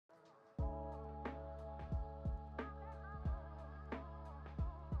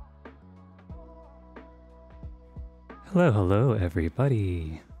Hello, hello,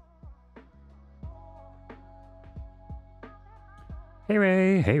 everybody. Hey,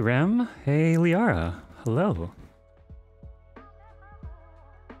 Ray. Hey, Rem. Hey, Liara. Hello.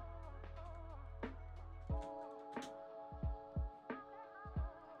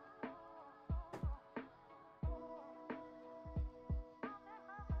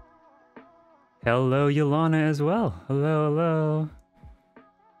 Hello, Yolana as well. Hello, hello.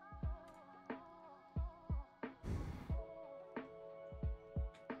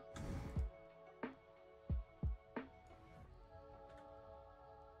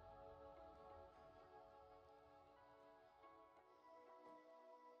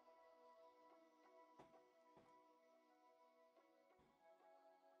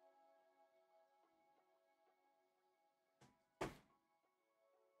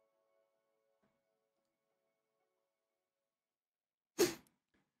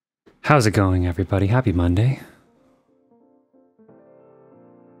 How's it going, everybody? Happy Monday.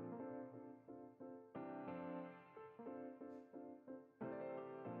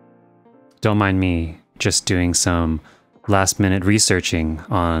 Don't mind me just doing some last-minute researching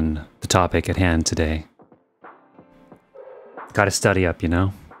on the topic at hand today. Gotta study up, you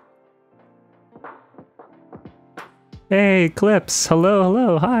know? Hey, Clips! Hello,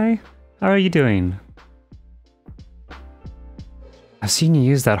 hello, hi! How are you doing? I've seen you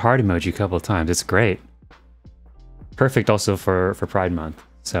use that heart emoji a couple of times. It's great. Perfect also for Pride Month,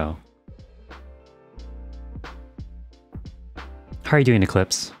 so. How are you doing,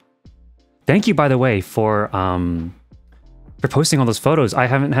 Eclipse? Thank you, by the way, for posting all those photos. I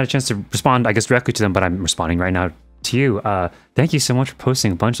haven't had a chance to respond, I guess, directly to them, but I'm responding right now to you. Thank you so much for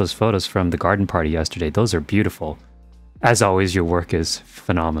posting a bunch of those photos from the garden party yesterday. Those are beautiful. As always, your work is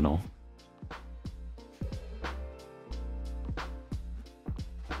phenomenal.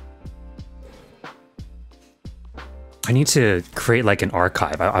 I need to create like an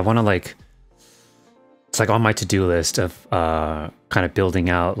archive. I want to like, it's like on my to-do list of kind of building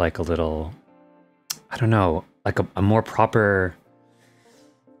out like a little, I don't know, like a more proper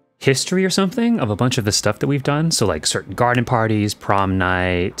history or something of a bunch of the stuff that we've done. So like certain garden parties, prom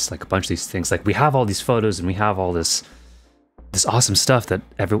nights, like a bunch of these things. Like we have all these photos and we have all this awesome stuff that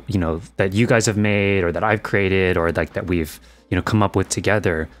that you guys have made or that I've created or like that we've, come up with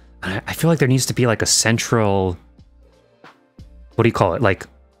together. And I feel like there needs to be like a central, what do you call it? Like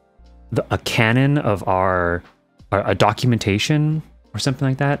a canon of a documentation or something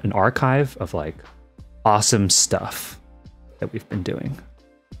like that, an archive of like awesome stuff that we've been doing.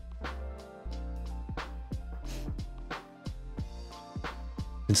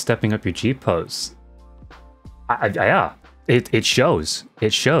 And stepping up your G pose. Yeah, it shows.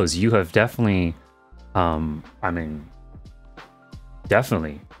 It shows. You have definitely, I mean,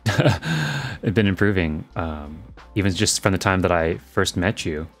 definitely been improving. Even just from the time that I first met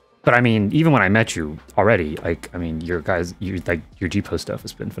you. But I mean, even when I met you already, like, I mean, your G-pose stuff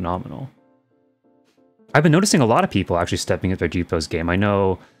has been phenomenal. I've been noticing a lot of people actually stepping up their G-pose game. I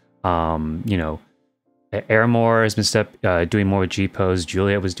know, Airmore has been doing more with G-pose.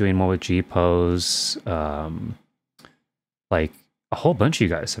 Juliet was doing more with G-pose. Like, a whole bunch of you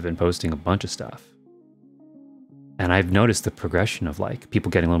guys have been posting a bunch of stuff. And I've noticed the progression of like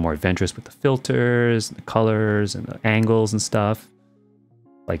people getting a little more adventurous with the filters, and the colors, and the angles and stuff.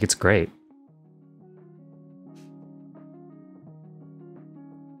 Like, it's great.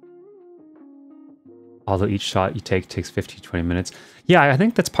 Although each shot you take takes 15 to 20 minutes. Yeah, I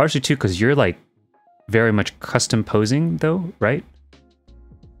think that's partially too because you're like very much custom posing though, right?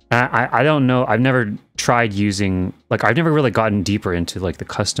 I don't know. I've never tried using, like, I've never really gotten deeper into like the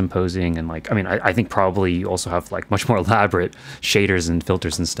custom posing and like, I mean, I think probably you also have like much more elaborate shaders and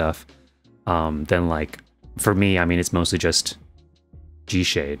filters and stuff than like, for me, I mean, it's mostly just G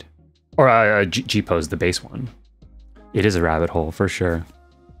shade or G pose, the base one. It is a rabbit hole for sure.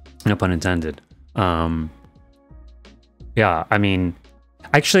 No pun intended. Yeah, I mean,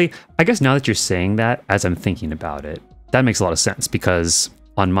 actually, I guess now that you're saying that, as I'm thinking about it, that makes a lot of sense because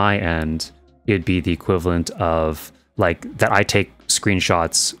on my end, it'd be the equivalent of like that I take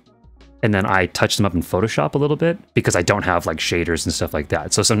screenshots and then I touch them up in Photoshop a little bit because I don't have like shaders and stuff like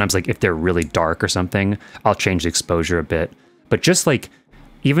that. So sometimes like if they're really dark or something, I'll change the exposure a bit. But just like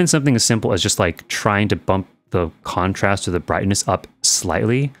even something as simple as just like trying to bump the contrast or the brightness up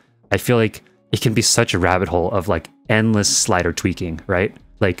slightly, I feel like it can be such a rabbit hole of like endless slider tweaking, right?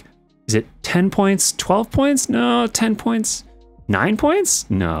 Like, is it 10 points, 12 points? No, 10 points. 9 points?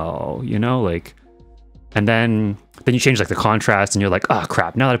 No, like, and then you change like the contrast and you're like, oh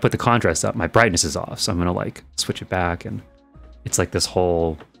crap, now that I put the contrast up, my brightness is off. So I'm gonna like switch it back and it's like this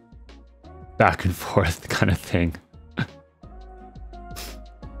whole back and forth kind of thing.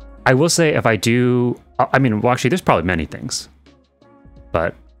 I will say if I do, I mean, well, actually, there's probably many things,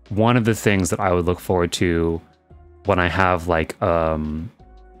 but one of the things that I would look forward to when I have like a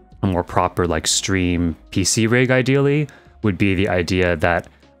more proper like stream PC rig, ideally, would be the idea that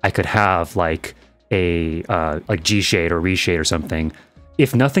I could have like a like G-shade or reshade or something,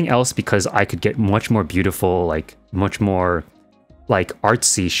 if nothing else, because I could get much more beautiful, like much more like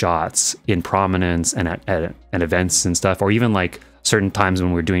artsy shots in prominence and at events and stuff, or even like certain times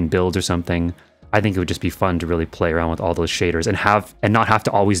when we're doing builds or something. I think it would just be fun to really play around with all those shaders and not have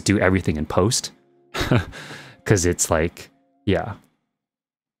to always do everything in post, because it's like, yeah.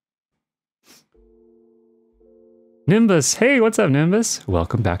 Nimbus, hey, what's up, Nimbus?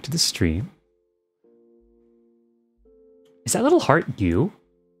 Welcome back to the stream. Is that little heart you?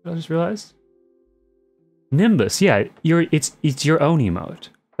 I just realized. Nimbus, yeah, it's your own emote.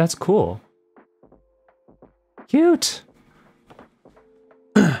 That's cool. Cute.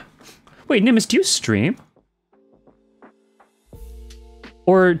 Wait, Nimbus, do you stream?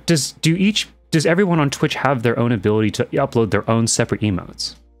 Or does everyone on Twitch have their own ability to upload their own separate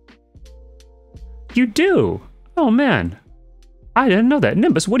emotes? You do. Oh man, I didn't know that.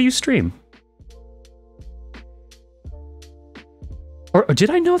 Nimbus, what do you stream? Or did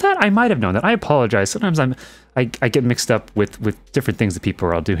I know that? I might have known that. I apologize. Sometimes I get mixed up with different things that people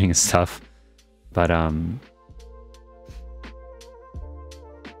are all doing and stuff. But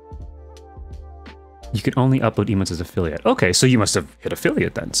you can only upload emotes as affiliate. Okay, so you must have hit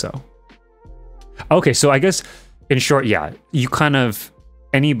affiliate then, so. Okay, so I guess in short, yeah, you kind of,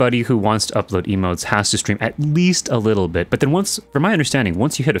 anybody who wants to upload emotes has to stream at least a little bit. But then once, from my understanding,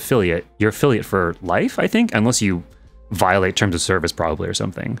 once you hit affiliate, you're affiliate for life, I think, unless you violate terms of service probably or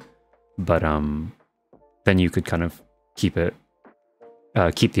something. But then you could kind of keep it,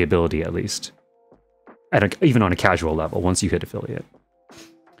 keep the ability at least, even on a casual level once you hit affiliate.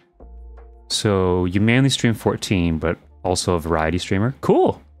 So you mainly stream 14, but also a variety streamer.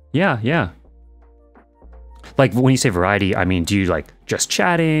 Cool. Yeah, yeah. Like when you say variety, I mean, do you like just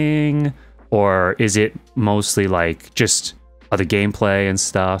chatting, or is it mostly like just other gameplay and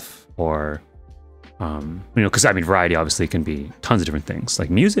stuff, or you know, because I mean, variety obviously can be tons of different things, like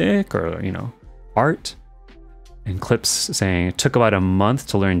music or, you know, art. And Clips saying, it took about a month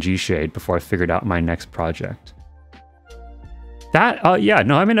to learn G-Shade before I figured out my next project. That, yeah,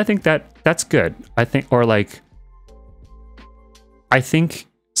 no, I mean, I think that's good. I think, or like, I think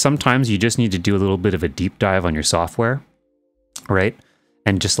sometimes you just need to do a little bit of a deep dive on your software, right?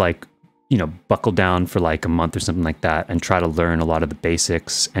 And just like, you know, buckle down for like a month or something like that and try to learn a lot of the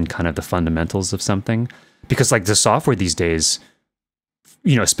basics and kind of the fundamentals of something. Because like the software these days,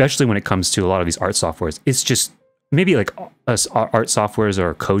 you know, especially when it comes to a lot of these art softwares, it's just maybe like art softwares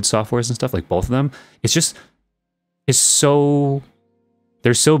or code softwares and stuff, like both of them. It's just, it's so,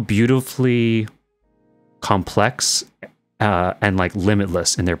 they're so beautifully complex and like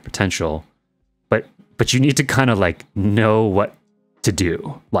limitless in their potential, but you need to kind of like know what to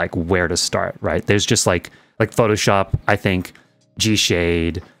do, like where to start, right? There's just like Photoshop, I think,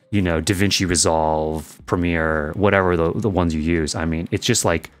 G-Shade, you know, DaVinci Resolve, Premiere, whatever the ones you use. I mean, it's just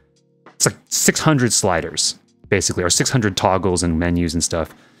like, it's like 600 sliders basically, or 600 toggles and menus and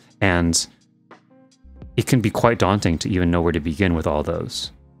stuff. And it can be quite daunting to even know where to begin with all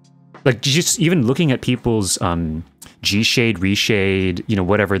those. Like just even looking at people's G-Shade, reshade, you know,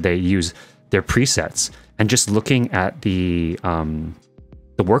 whatever they use, their presets, and just looking at the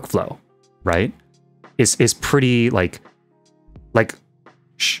workflow, right, is pretty like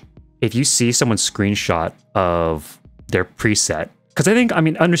if you see someone's screenshot of their preset, because I think, I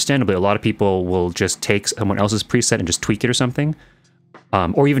mean, understandably, a lot of people will just take someone else's preset and just tweak it or something,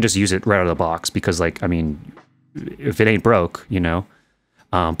 or even just use it right out of the box, because like, I mean, if it ain't broke, you know.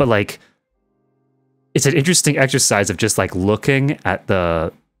 But like, it's an interesting exercise of just like looking at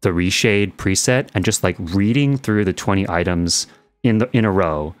the reshade preset and just like reading through the 20 items in a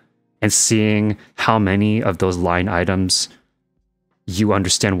row and seeing how many of those line items you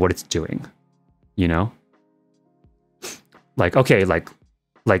understand what it's doing, you know? Like, okay, like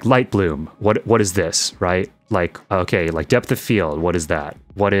light bloom, what is this, right? Like, okay, like depth of field, what is that?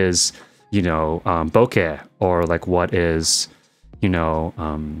 What is, you know, bokeh, or like what is, you know,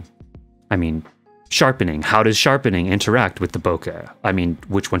 I mean, sharpening. How does sharpening interact with the bokeh? I mean,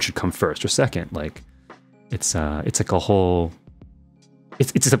 which one should come first or second? Like, it's like a whole,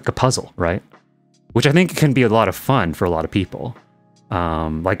 it's like a puzzle, right? Which I think can be a lot of fun for a lot of people.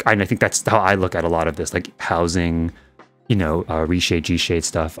 Like, I think that's how I look at a lot of this, like housing, you know, reshade, G-shade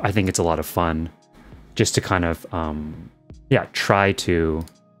stuff. I think it's a lot of fun just to kind of, yeah, try to,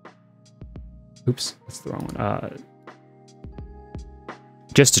 oops, that's the wrong one.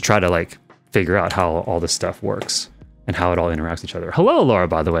 just to try to like figure out how all this stuff works and how it all interacts with each other. Hello, Laura,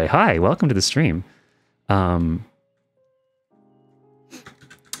 by the way. Hi, welcome to the stream.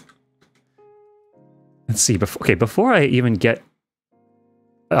 Let's see. Before I even get,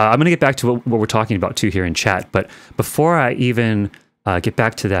 I'm going to get back to what we're talking about too here in chat. But before I even get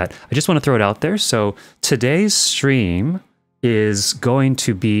back to that, I just want to throw it out there. So today's stream is going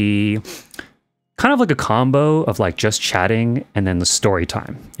to be kind of like a combo of like just chatting and then the story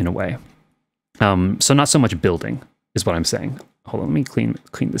time in a way. So not so much building is what I'm saying. Hold on, let me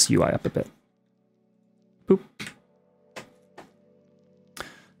clean this UI up a bit. Boop.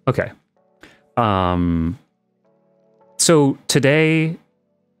 Okay. So today,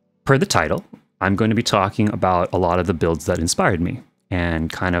 per the title, I'm going to be talking about a lot of the builds that inspired me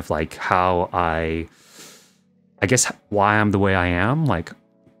and kind of like how I guess why I'm the way I am, like,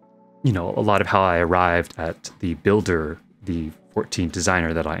 you know, a lot of how I arrived at the builder, the 14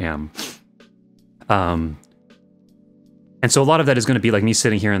 designer that I am. And so a lot of that is going to be like me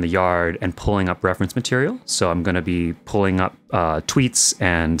sitting here in the yard and pulling up reference material. So I'm going to be pulling up tweets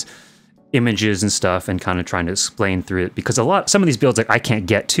and images and stuff and kind of trying to explain through it, because some of these builds like I can't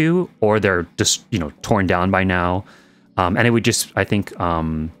get to, or they're just, you know, torn down by now. And it would just, I think,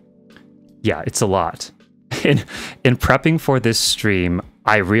 yeah, it's a lot. In prepping for this stream,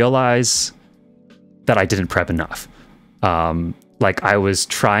 I realize that I didn't prep enough. Like I was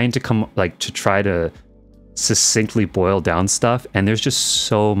trying to try to succinctly boil down stuff, and there's just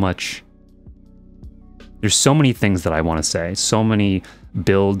so much. There's so many things that I want to say, so many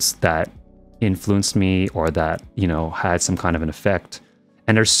builds that influenced me or that, you know, had some kind of an effect.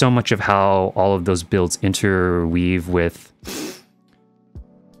 And there's so much of how all of those builds interweave with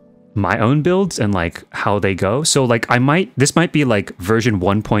my own builds and like how they go. So like this might be like version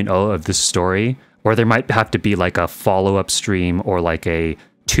 1.0 of this story, or there might have to be like a follow-up stream or like a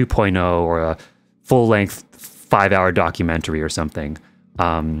 2.0 or a full-length 5-hour documentary or something.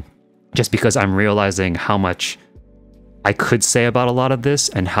 Just because I'm realizing how much I could say about a lot of this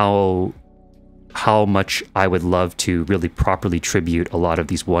and how much I would love to really properly tribute a lot of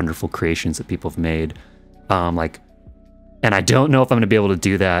these wonderful creations that people have made. And I don't know if I'm going to be able to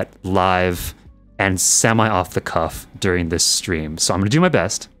do that live and semi off the cuff during this stream. So I'm going to do my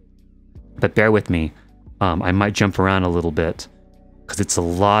best, but bear with me. I might jump around a little bit because it's a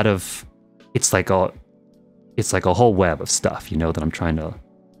lot of, it's like a whole web of stuff, you know, that I'm trying to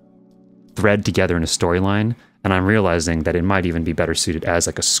thread together in a storyline. And I'm realizing that it might even be better suited as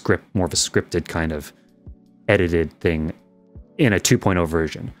like a script, more of a scripted kind of edited thing in a 2.0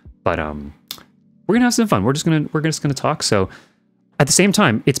 version. But we're gonna have some fun. We're just gonna talk. So at the same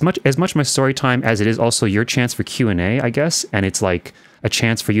time, it's as much my story time as it is also your chance for Q&A, I guess. And it's like a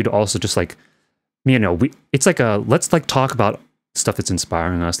chance for you to also just like, you know, it's like let's like talk about stuff that's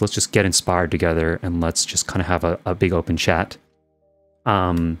inspiring us. Let's just get inspired together and let's just kind of have a big open chat.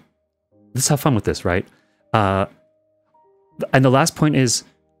 Let's have fun with this, right? And the last point is,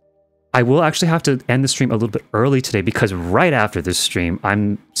 I will actually have to end the stream a little bit early today because right after this stream,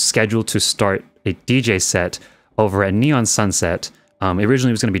 I'm scheduled to start a DJ set over at Neon Sunset.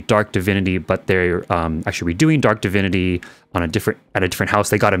 Originally it was going to be Dark Divinity, but they're actually redoing Dark Divinity at a different house.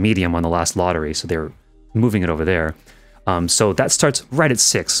 They got a medium on the last lottery, so they're moving it over there. So that starts right at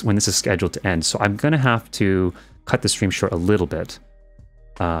 6 when this is scheduled to end. So I'm going to have to cut the stream short a little bit.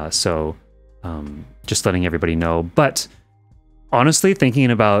 Just letting everybody know. But honestly,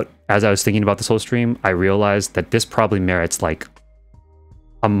 as I was thinking about this whole stream, I realized that this probably merits like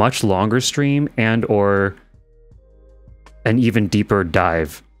a much longer stream and or an even deeper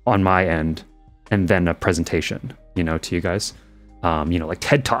dive on my end, and then a presentation, you know, to you guys. You know, like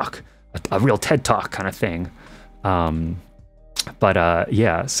TED Talk, a real TED Talk kind of thing.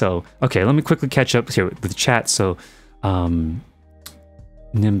 Yeah, so, okay, let me quickly catch up here with the chat. So,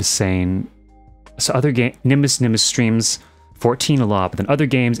 Nimbus saying, so other game, Nimbus streams 14 a lot, but then other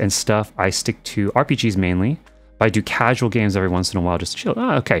games and stuff, I stick to RPGs mainly, but I do casual games every once in a while just to chill.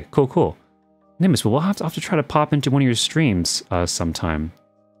 Oh, okay, cool. Nimbus, well, I'll have to try to pop into one of your streams sometime.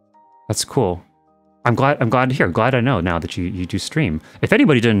 That's cool. I'm glad to hear. Glad I know now that you do stream. If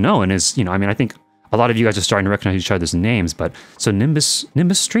anybody didn't know and is, you know, I mean, I think a lot of you guys are starting to recognize each other's names, but so Nimbus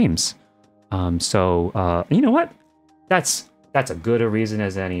streams. You know what? That's a good a reason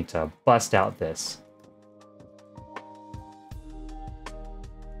as any to bust out this.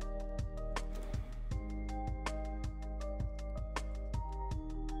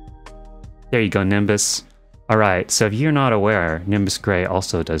 There you go, Nimbus. All right, so if you're not aware, Nimbus Gray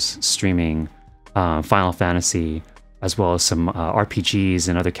also does streaming Final Fantasy, as well as some RPGs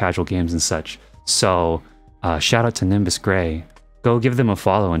and other casual games and such. So shout out to Nimbus Gray. go give them a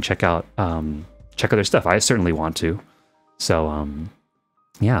follow and check out their stuff. I certainly want to. So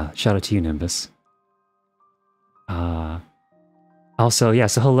yeah, shout out to you, Nimbus. Also, yeah,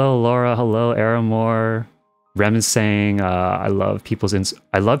 so hello Laura, hello Aramore. Rem is saying I love people's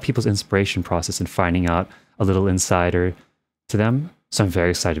inspiration process and finding out a little insider to them. So I'm very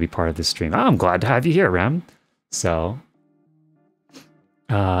excited to be part of this stream. I'm glad to have you here, Rem. So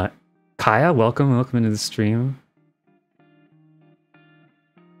Kaya, welcome into the stream.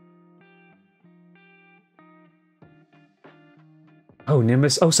 Oh,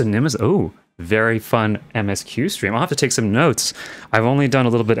 Nimbus. Oh, so Nimbus. Oh, very fun MSQ stream. I'll have to take some notes. I've only done a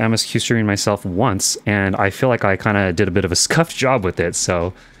little bit MSQ streaming myself once, and I feel like I kind of did a bit of a scuffed job with it.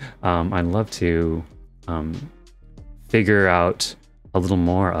 So I'd love to figure out a little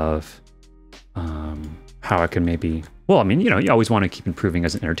more of how I can maybe... Well, I mean, you know, you always want to keep improving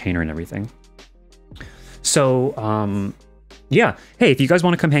as an entertainer and everything. So, yeah. Hey, if you guys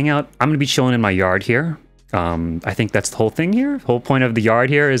want to come hang out, I'm going to be chilling in my yard here. I think that's the whole thing here. The whole point of the yard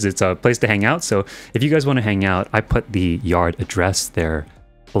here is it's a place to hang out. So if you guys want to hang out, I put the yard address there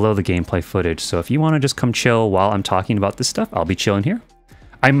below the gameplay footage. So if you want to just come chill while I'm talking about this stuff, I'll be chilling here.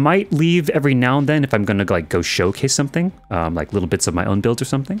 I might leave every now and then if I'm going to like go showcase something, like little bits of my own builds or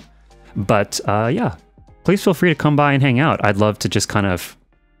something. But yeah, please feel free to come by and hang out. I'd love to just kind of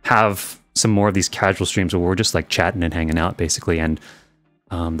have some more of these casual streams where we're just like chatting and hanging out basically. And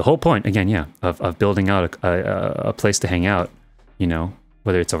the whole point, again, yeah, of building out a place to hang out, you know,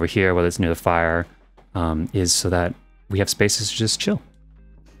 whether it's over here, whether it's near the fire, is so that we have spaces to just chill.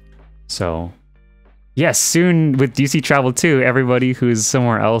 So, yes, soon with DC Travel 2, everybody who's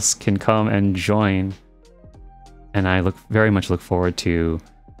somewhere else can come and join. And I very much look forward to,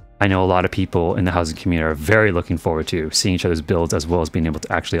 I know a lot of people in the housing community are very looking forward to seeing each other's builds as well as being able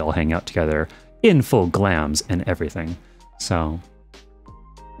to actually all hang out together in full glams and everything. So...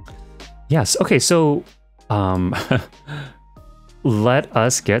 Yes, okay, so let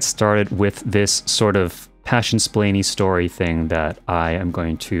us get started with this sort of passion-splainy story thing that I am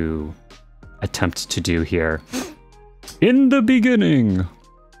going to attempt to do here. In the beginning,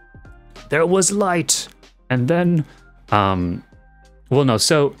 there was light, and then, well, no,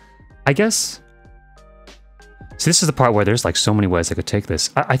 so I guess, so this is the part where there's like so many ways I could take this.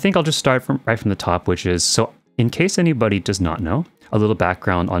 I think I'll just start right from the top, which is, so in case anybody does not know, a little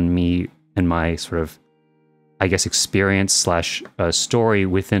background on me and my sort of, I guess, experience slash story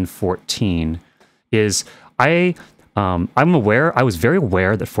within 14 is I'm aware, I was very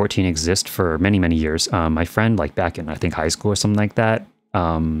aware that 14 exists for many, many years. My friend, like back in, I think, high school or something like that,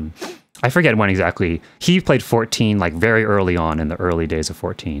 I forget when exactly, he played 14 like very early on in the early days of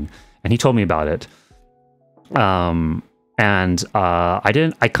 14, and he told me about it. I kind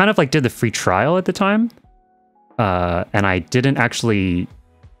of like did the free trial at the time, and I didn't actually...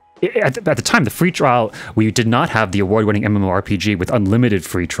 At the time, the free trial, we did not have the award-winning MMORPG with unlimited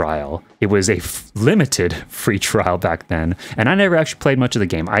free trial. It was a limited free trial back then, and I never actually played much of the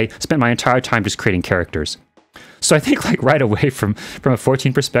game. I spent my entire time just creating characters. So I think like right away from a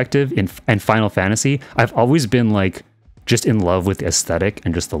 14 perspective in Final Fantasy, I've always been like just in love with the aesthetic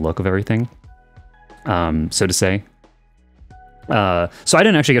and just the look of everything, so to say. So I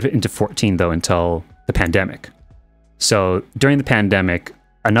didn't actually get into 14 though until the pandemic. So during the pandemic,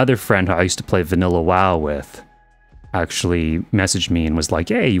 another friend who I used to play Vanilla WoW with actually messaged me and was like,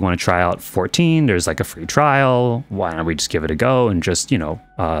 hey, you want to try out 14? There's like a free trial. Why don't we just give it a go and just, you know,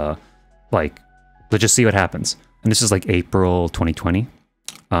 like, let's just see what happens. And this is like April 2020.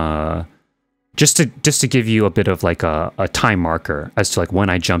 Just to give you a bit of like a time marker as to like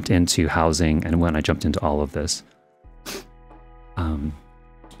when I jumped into housing and when I jumped into all of this.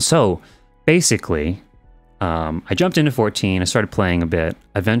 So basically, I jumped into 14, I started playing a bit,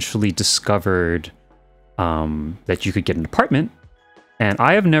 eventually discovered that you could get an apartment, and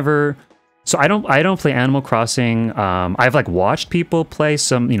I have never, so I don't play Animal Crossing. I've like watched people play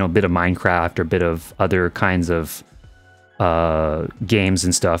some, you know, bit of Minecraft or a bit of other kinds of games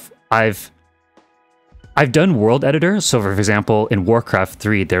and stuff. I've done world editor, so for example, in Warcraft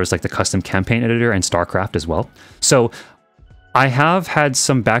 3, there was like the custom campaign editor, and StarCraft as well. So I have had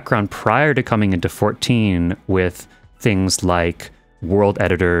some background prior to coming into 14 with things like world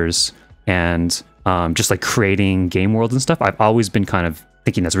editors and just like creating game worlds and stuff. I've always been kind of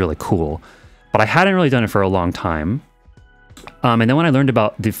thinking that's really cool, but I hadn't really done it for a long time. And then when I learned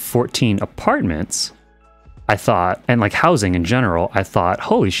about the 14 apartments, I thought, and like housing in general, I thought,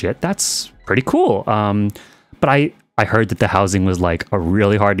 holy shit, that's pretty cool. But I heard that the housing was like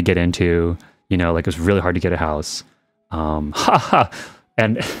really hard to get into, you know, like it was really hard to get a house. And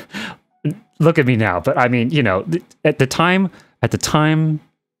look at me now. But I mean, you know, at the time, At the time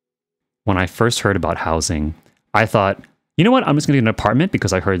when I first heard about housing, I thought, you know what? I'm just going to get an apartment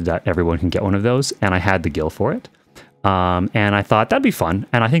because I heard that everyone can get one of those, and I had the gil for it. And I thought that'd be fun,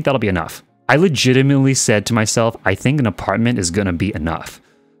 and I think that'll be enough. I legitimately said to myself, I think an apartment is going to be enough.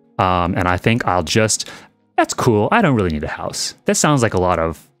 And I think I'll just, that's cool. I don't really need a house. That sounds like a lot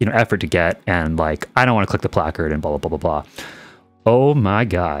of, effort to get. And like, I don't want to click the placard and blah, blah, blah, blah, blah. Oh my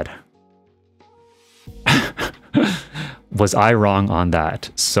God. Was I wrong on that?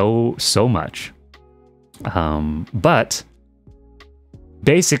 So much. But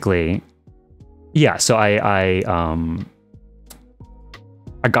basically, yeah, so I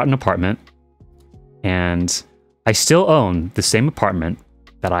got an apartment, and I still own the same apartment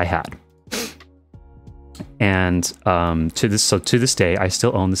that I had. And to this day, I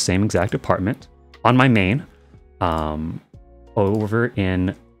still own the same exact apartment on my main, over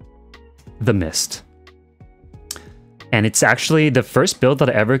in the Mist. And it's actually the first build that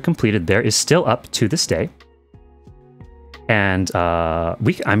I ever completed there is still up to this day. And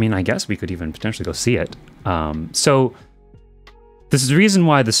I guess we could even potentially go see it. So this is the reason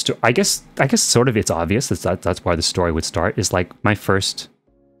why the story, I guess sort of it's obvious that's why the story would start, is like my first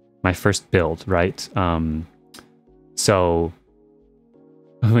build, right? So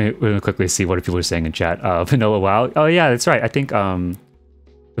we're gonna quickly see what people are saying in chat. Vanilla WoW. Oh yeah, that's right. I think Aramor,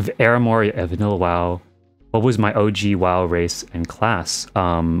 Vanilla WoW. What was my OG WoW race and class?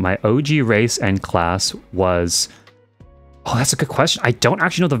 My OG race and class was... Oh, that's a good question. I don't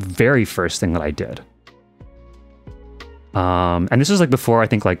actually know the very first thing that I did. And this was like before I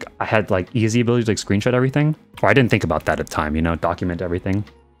think like I had like easy ability to like screenshot everything. Or I didn't think about that at the time, document everything.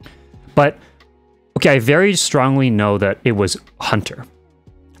 But, okay, I very strongly know that it was Hunter.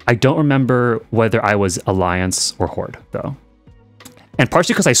 I don't remember whether I was Alliance or Horde, though. And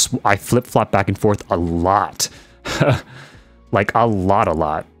partially because I flip-flop back and forth a lot. Like, a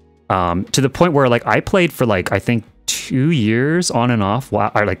lot. To the point where, like, I played for, like, I think 2 years on and off.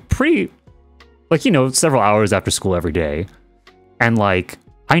 Wow, or, like, pretty... Like, several hours after school every day. And, like,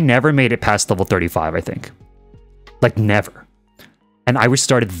 I never made it past level 35, I think. Like, never. And I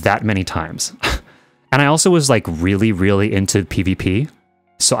restarted that many times. And I also was, like, really, really into PvP.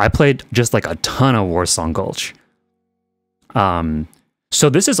 So I played just, like, a ton of Warsong Gulch. So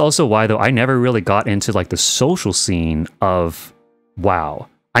this is also why, though, I never really got into, like, the social scene of WoW.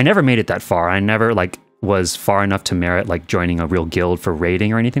 I never made it that far. I never, like, was far enough to merit, like, joining a real guild for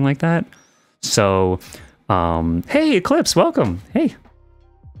raiding or anything like that. So, hey, Eclipse, welcome. Hey.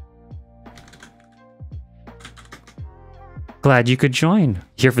 Glad you could join.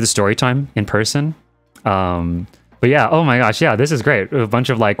 Here for the story time in person. But yeah, oh my gosh, yeah, this is great. A bunch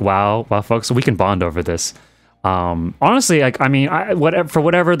of, like, WoW folks, so we can bond over this. Honestly, like, I mean,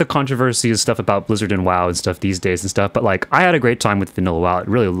 whatever the controversy and stuff about Blizzard and WoW and stuff these days and stuff, but like, I had a great time with Vanilla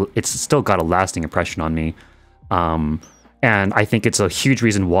WoW. It's still got a lasting impression on me. And I think it's a huge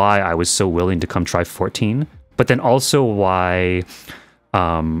reason why I was so willing to come try 14, but then also why,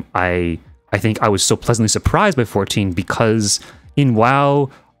 I think I was so pleasantly surprised by 14 because in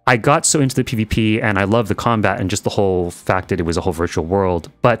WoW, I got so into the PvP and I love the combat and just the whole fact that it was a whole virtual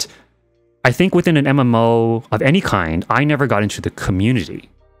world, but I think within an MMO of any kind, I never got into the community.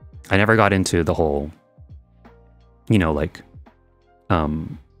 I never got into the whole, like,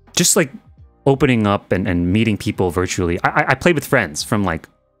 just like opening up and meeting people virtually. I played with friends from like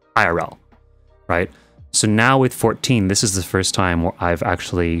IRL, right? So now with 14, this is the first time where I've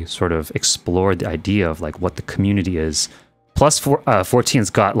actually sort of explored the idea of like what the community is. Plus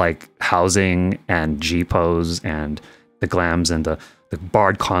 14's got like housing and G-pose and the glams and the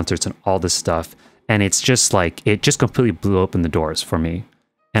Bard concerts and all this stuff. And it's just like, it just completely blew open the doors for me.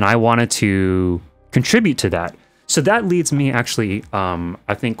 And I wanted to contribute to that. So that leads me actually,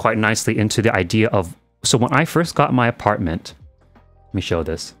 I think quite nicely into the idea of, so when I first got my apartment, let me show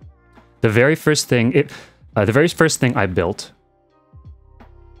this. The very first thing I built,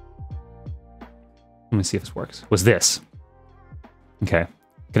 let me see if this works, was this. Okay.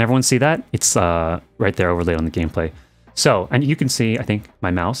 Can everyone see that? It's right there overlaid on the gameplay. So, and you can see, I think,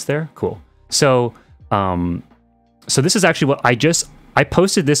 my mouse there. Cool. So, so this is actually what I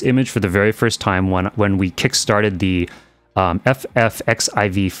posted this image for the very first time when we kickstarted the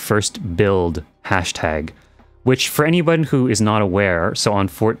FFXIV first build hashtag, which for anyone who is not aware, so on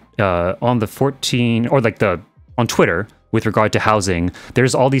the 14 or like on Twitter with regard to housing,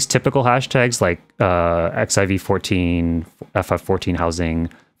 there's all these typical hashtags like XIV14, FF14 housing,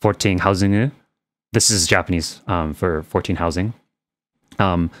 14 housing. This is Japanese for 14 housing.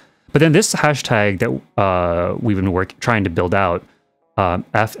 But then this hashtag that we've been trying to build out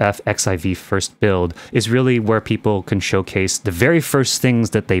FFXIV first build is really where people can showcase the very first things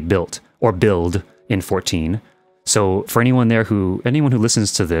that they built or build in 14. So for anyone who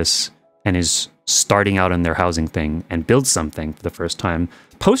listens to this and is starting out on their housing thing and builds something for the first time,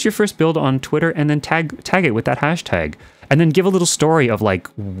 post your first build on Twitter and then tag it with that hashtag. And then give a little story of like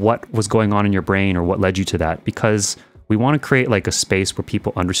what was going on in your brain or what led you to that, because we want to create like a space where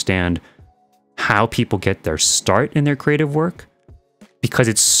people understand how people get their start in their creative work, because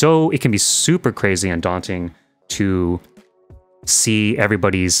it can be super crazy and daunting to see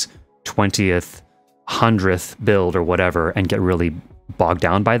everybody's 20th, 100th build or whatever and get really bogged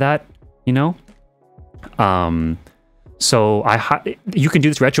down by that, you know? So you can do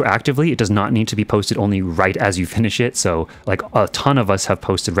this retroactively. It does not need to be posted only right as you finish it. So like a ton of us have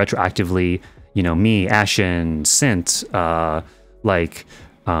posted retroactively, you know, me, Ashen, Sint, you know,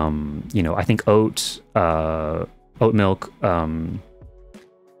 I think Oat Milk,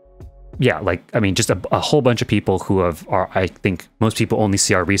 yeah, like, I mean, just a whole bunch of people who are, I think most people only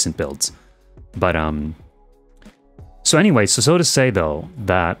see our recent builds. But, so anyway, so to say though,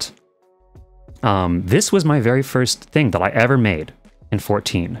 that, this was my very first thing that I ever made in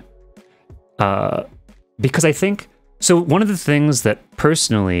 14. Because I think, so one of the things that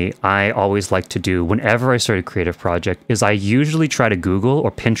personally I always like to do whenever I start a creative project is I usually try to Google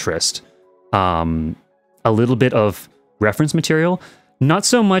or Pinterest a little bit of reference material. Not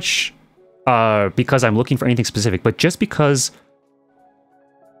so much because I'm looking for anything specific, but just because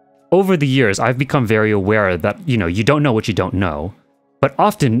over the years I've become very aware that, you know, you don't know what you don't know, but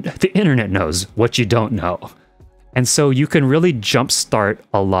often the internet knows what you don't know. And so you can really jumpstart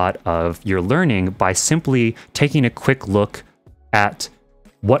a lot of your learning by simply taking a quick look at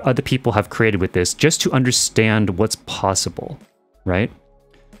what other people have created with this, just to understand what's possible, right?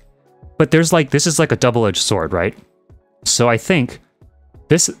 But there's like, this is like a double-edged sword, right? So I think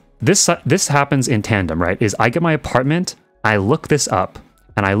this happens in tandem, right? Is I get my apartment, I look this up,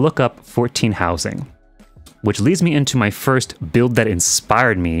 and I look up 14 housing, which leads me into my first build that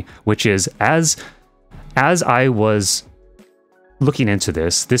inspired me, which is as I was looking into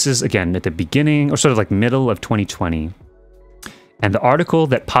this is again at the beginning or sort of like middle of 2020. And the article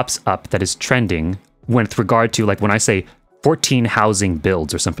that pops up that is trending with regard to, like, when I say 14 housing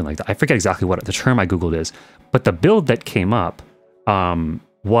builds or something like that, I forget exactly what the term I Googled is, but the build that came up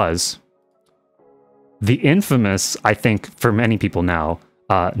was the infamous, I think for many people now,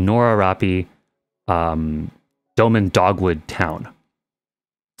 Nora Rapi Doman Dogwood Town,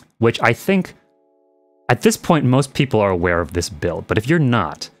 which I think at this point most people are aware of this build, but if you're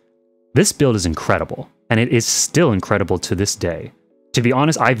not, this build is incredible, and it is still incredible to this day. To be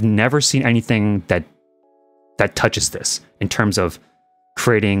honest, I've never seen anything that touches this in terms of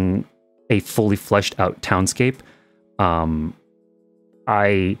creating a fully fleshed out townscape.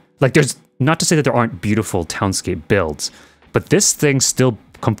 There's not to say that there aren't beautiful townscape builds, but this thing still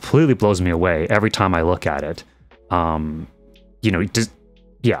completely blows me away every time I look at it. You know, it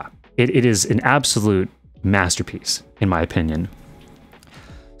is an absolute masterpiece, in my opinion.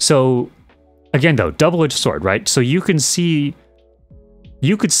 So, again, though, double-edged sword, right? So you could see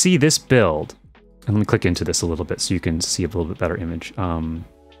this build, and let me click into this a little bit so you can see a little bit better image.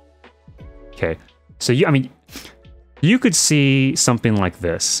 Okay, so you could see something like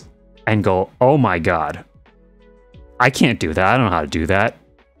this and go, oh my god, I can't do that. I don't know how to do that.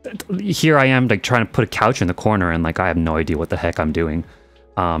 Here I am, like, trying to put a couch in the corner, and like I have no idea what the heck I'm doing,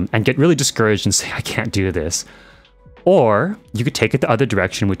 and get really discouraged and say I can't do this. Or you could take it the other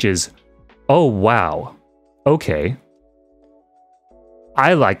direction, which is, oh wow, okay.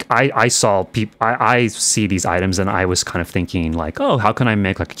 I see these items and I was kind of thinking like, oh, how can I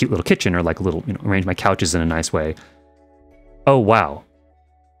make like a cute little kitchen or like a little, you know, arrange my couches in a nice way. Oh wow,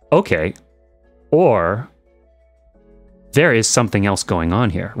 okay. Or there is something else going on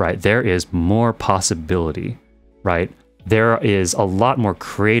here, right? There is more possibility, right? There is a lot more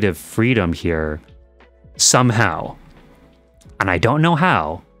creative freedom here somehow. And I don't know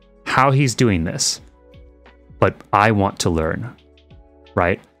how he's doing this, but I want to learn,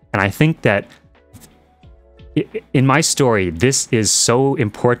 right? And I think that in my story, this is so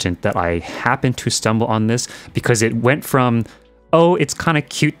important that I happened to stumble on this because it went from, oh, it's kind of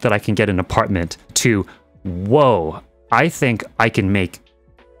cute that I can get an apartment, to, whoa, I think I can make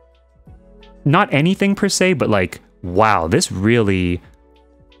not anything per se, but like, wow, this really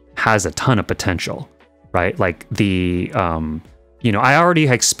has a ton of potential, right? Like the, you know, I already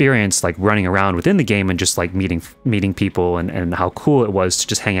experienced like running around within the game and just like meeting people and how cool it was to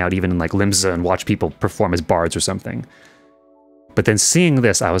just hang out even in like Limsa and watch people perform as bards or something. But then seeing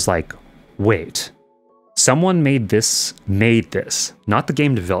this, I was like, wait, someone made this, not the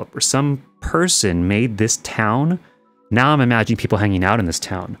game developer. Some person made this town. Now I'm imagining people hanging out in this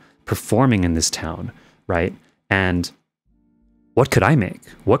town, performing in this town, right? And what could I make?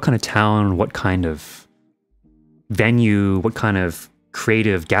 What kind of town, what kind of venue, what kind of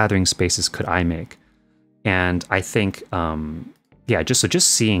creative gathering spaces could I make? And I think, yeah, just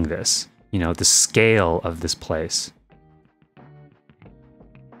seeing this, you know, the scale of this place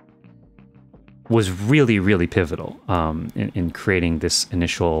was really, really pivotal in creating this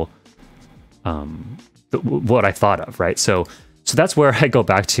initial, what I thought of, right? So that's where I go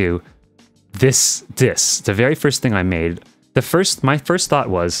back to this, the very first thing I made. My first thought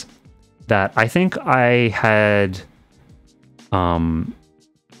was that I think I had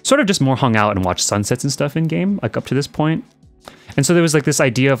sort of just more hung out and watched sunsets and stuff in game, like up to this point. And so there was like this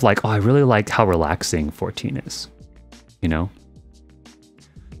idea of like, oh, I really like how relaxing 14 is, you know?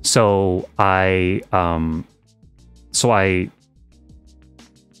 So I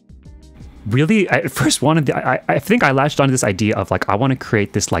really, at first wanted, I think I latched onto this idea of like, I want to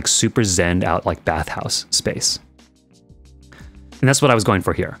create this like super zen'd out like bathhouse space. And that's what I was going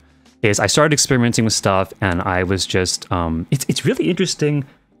for here, is I started experimenting with stuff and I was just, it's really interesting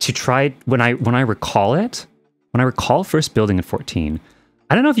to try, when I recall it, when I recall first building in 14,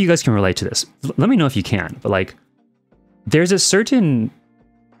 I don't know if you guys can relate to this. Let me know if you can, but like, there's a certain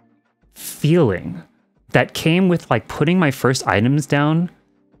feeling that came with like putting my first items down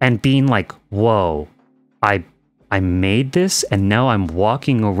and being like, whoa, I made this and now I'm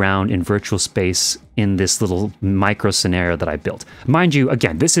walking around in virtual space in this little micro scenario that I built. Mind you,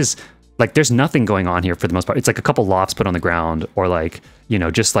 again, this is like, there's nothing going on here for the most part. It's like a couple lofts put on the ground or like, you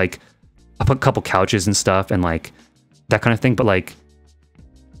know, just like I put a couple couches and stuff and like that kind of thing. But like,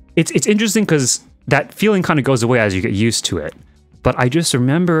 it's interesting because that feeling kind of goes away as you get used to it. But I just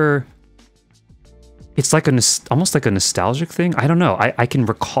remember it's like almost like a nostalgic thing. I don't know. I can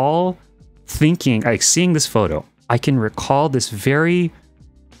recall thinking, like seeing this photo, I can recall this very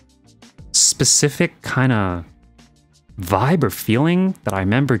specific kind of vibe or feeling that I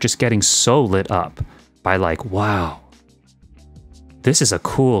remember just getting so lit up by like, wow, this is a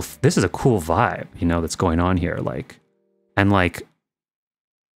cool vibe, you know, that's going on here. Like, and like,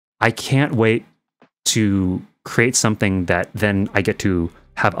 I can't wait to create something that then I get to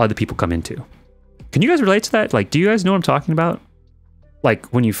have other people come into. Can you guys relate to that? Like, do you guys know what I'm talking about? Like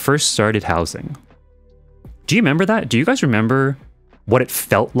when you first started housing, do you remember that? Do you guys remember what it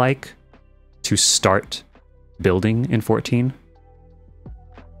felt like to start building in 14?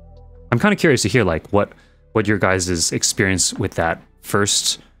 I'm kind of curious to hear like what your guys' experience with that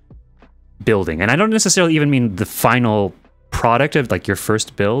first building. And I don't necessarily even mean the final product of like your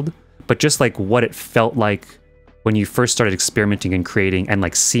first build, but just like what it felt like when you first started experimenting and creating and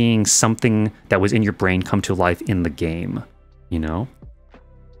like seeing something that was in your brain come to life in the game, you know?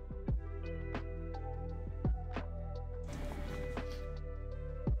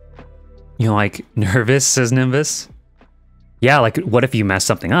 You know, like nervous, says Nimbus. Yeah, like what if you mess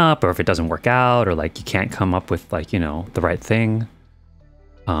something up or if it doesn't work out or like you can't come up with like, you know, the right thing.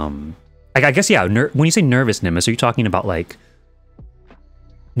 I guess, yeah, when you say nervous, Nimbus, are you talking about like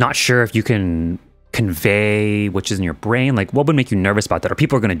not sure if you can convey which is in your brain? Like what would make you nervous about that? Are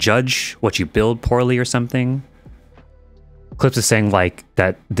people going to judge what you build poorly or something? Clips is saying like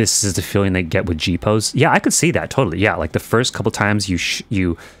that this is the feeling they get with G-pose. Yeah, I could see that totally. Yeah, like the first couple times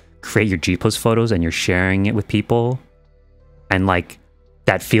you create your G-pose photos and you're sharing it with people and like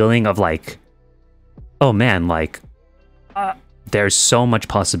that feeling of like, oh man, like there's so much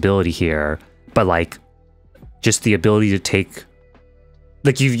possibility here, but like just the ability to take,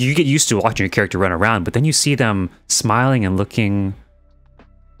 like you get used to watching your character run around, but then you see them smiling and looking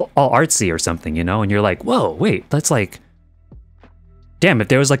all artsy or something, you know, and you're like, whoa, wait, that's like, damn, if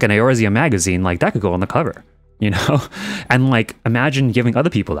there was like an Eorzea magazine, like that could go on the cover, you know? And like, imagine giving other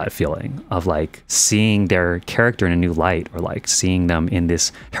people that feeling of like seeing their character in a new light or like seeing them in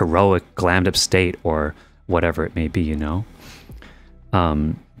this heroic glammed up state or whatever it may be, you know?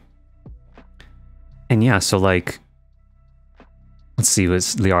 And yeah, so like, let's see,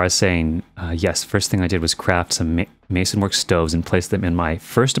 was Liara saying, yes, first thing I did was craft some masonwork stoves and place them in my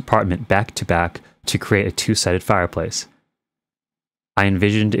first apartment back to back to create a two-sided fireplace. I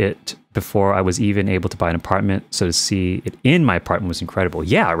envisioned it before I was even able to buy an apartment, so to see it in my apartment was incredible.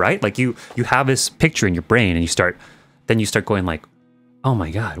 Yeah, right? Like you have this picture in your brain and you start going like, oh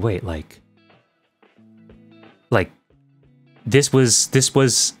my God, wait, like this was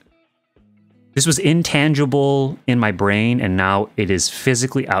intangible in my brain and now it is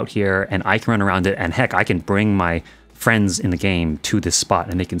physically out here and I can run around it and heck, I can bring my friends in the game to this spot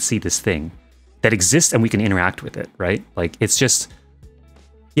and they can see this thing. that exists and we can interact with it, right? Like it's just,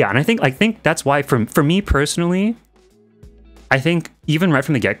 yeah. And I think that's why for me personally, I think even right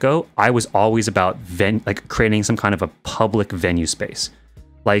from the get-go, I was always about like creating some kind of a public venue space.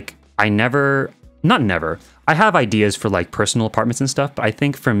 Like I have ideas for like personal apartments and stuff, but I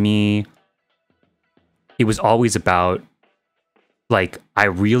think for me, it was always about like, I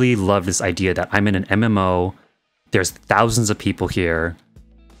really love this idea that I'm in an MMO, there's thousands of people here,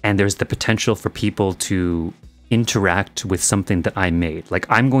 and there's the potential for people to interact with something that I made. Like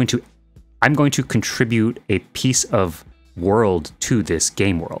I'm going to contribute a piece of world to this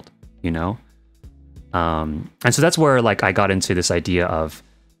game world, you know? And so that's where like I got into this idea of,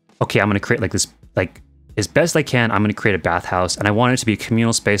 okay, I'm going to create like this, like as best I can, I'm going to create a bathhouse, and I want it to be a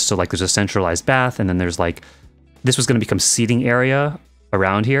communal space. So like there's a centralized bath, and then there's like, this was going to become seating area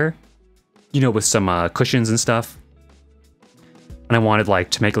around here, you know, with some cushions and stuff. And I wanted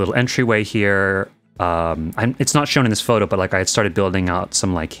like to make a little entryway here. It's not shown in this photo, but like I had started building out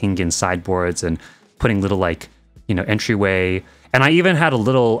some like Hingen sideboards and putting little like, you know, entryway. And I even had a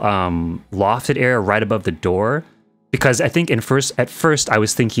little lofted area right above the door, because I think at first I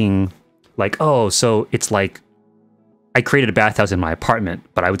was thinking like, oh, so it's like I created a bathhouse in my apartment,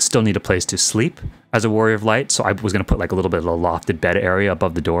 but I would still need a place to sleep as a Warrior of Light. So I was going to put like a little bit of a lofted bed area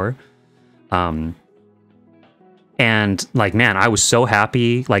above the door. And like, man, I was so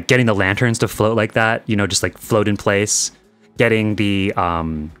happy, like getting the lanterns to float like that, you know, just like float in place, getting the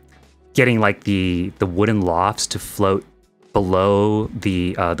wooden lofts to float below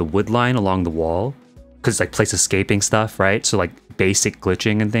the wood line along the wall, because it's like place escaping stuff, right? So like basic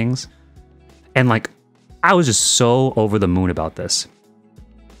glitching and things. And like, I was just so over the moon about this.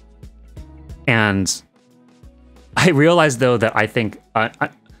 And I realized though that I think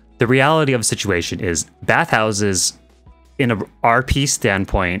the reality of the situation is bathhouses in a RP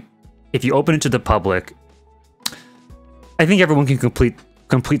standpoint, if you open it to the public, I think everyone can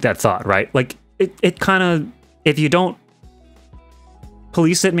complete that thought, right? Like it kind of, if you don't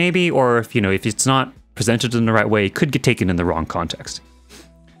police it maybe, or if, you know, if it's not presented in the right way, it could get taken in the wrong context.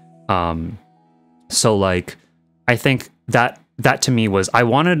 So like, I think that to me was, I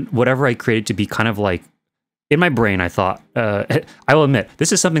wanted whatever I created to be kind of like, in my brain, I thought, I will admit,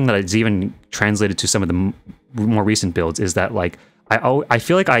 this is something that it's even translated to some of the more recent builds, is that like, I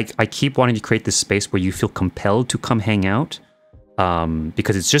feel like I keep wanting to create this space where you feel compelled to come hang out,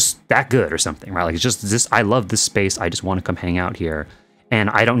 because it's just that good or something, right? Like it's just this, I love this space, I just want to come hang out here. And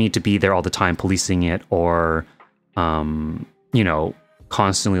I don't need to be there all the time policing it, or, you know,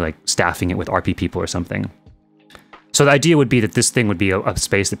 constantly like staffing it with RP people or something. So the idea would be that this thing would be a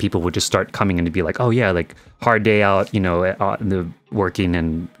space that people would just start coming in to be like, oh yeah, like hard day out, you know, the working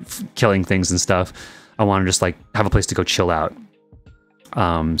and killing things and stuff. I want to just like have a place to go chill out.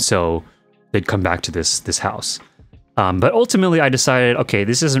 So they'd come back to this house. But ultimately I decided, okay,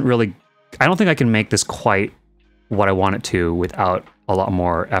 this isn't really, I don't think I can make this quite what I want it to without a lot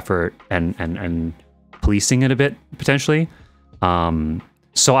more effort and policing it a bit potentially.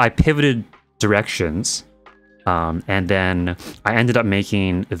 So I pivoted directions, and then I ended up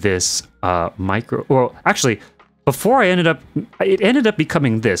making this micro, well, actually, before it ended up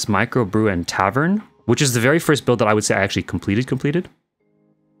becoming this micro brew and tavern, which is the very first build that I would say I actually completed.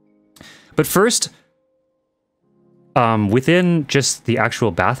 But first, within just the actual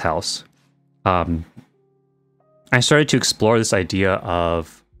bathhouse, I started to explore this idea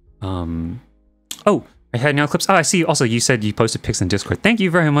of, oh, I had now clips. Oh, I see. Also, you said you posted pics in Discord. Thank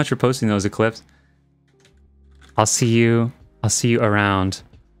you very much for posting those clips. I'll see you around.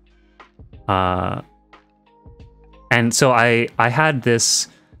 And so I had this,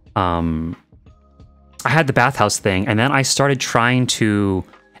 I had the bathhouse thing, and then I started trying to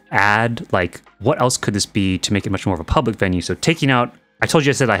add, like, what else could this be to make it much more of a public venue? So taking out, I told you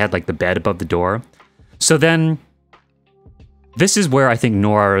I said I had like the bed above the door. So then this is where I think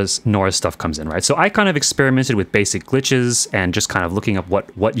Nora's stuff comes in, right? So I kind of experimented with basic glitches and just kind of looking up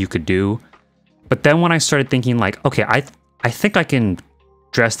what you could do. But then when I started thinking like, okay, I think I can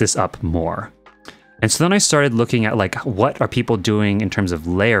dress this up more. And so then I started looking at like, what are people doing in terms of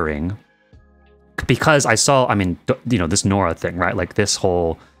layering? Because I saw, I mean, you know, this Nora thing, right? Like this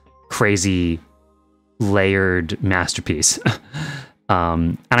whole crazy layered masterpiece.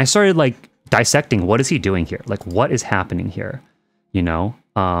 And I started like dissecting, what is he doing here? Like, what is happening here? You know?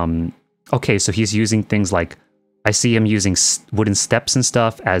 Okay, so he's using things like, I see him using wooden steps and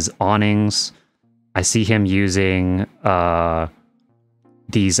stuff as awnings. I see him using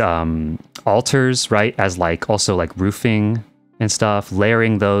these altars, right? As like, also like roofing and stuff,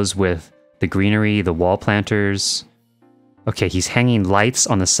 layering those with the greenery, the wall planters. Okay, he's hanging lights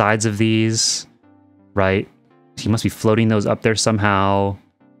on the sides of these. right? He must be floating those up there somehow.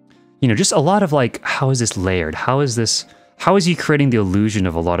 You know, just a lot of like, how is this layered? How is he creating the illusion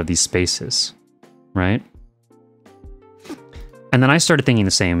of a lot of these spaces, right? And then I started thinking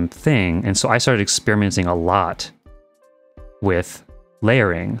the same thing, and so I started experimenting a lot with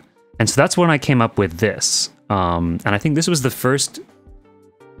layering. And so that's when I came up with this. And I think this was the first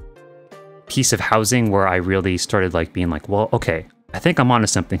piece of housing where I really started like being like, well, okay, I think I'm onto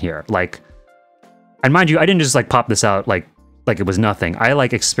something here. Like, and mind you, I didn't just like pop this out like it was nothing. I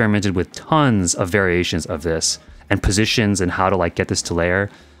like experimented with tons of variations of this and positions and how to like get this to layer.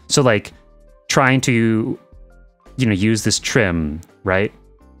 So like trying to, you know, use this trim, right?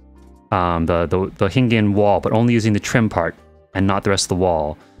 The Hingian wall, but only using the trim part and not the rest of the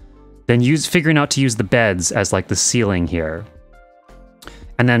wall. Then figuring out to use the beds as like the ceiling here.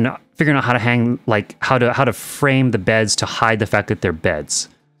 And then figuring out how to hang, like how to frame the beds to hide the fact that they're beds.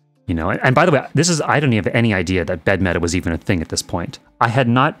 You know, and by the way, I don't even have any idea that bed meta was even a thing at this point. I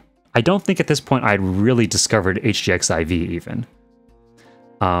don't think at this point I'd really discovered FFXIV even.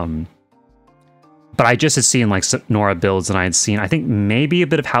 But I just had seen like Nora builds, and I had seen, I think maybe a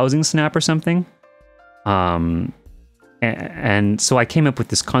bit of Housing Snap or something. And so I came up with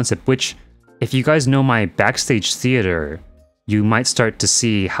this concept, which if you guys know my backstage theater, you might start to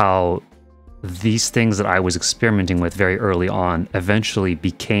see how these things that I was experimenting with very early on eventually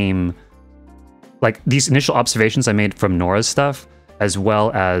became like these initial observations I made from Nora's stuff, as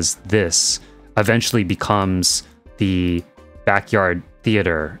well as this eventually becomes the backyard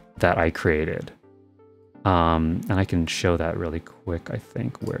theater that I created. And I can show that really quick, I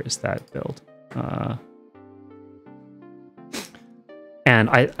think. Where is that build? And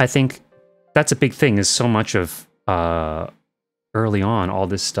I think that's a big thing, is so much of early on, all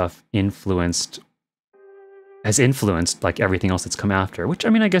this stuff has influenced like everything else that's come after, which I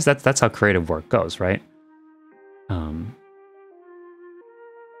mean, I guess that's how creative work goes, right?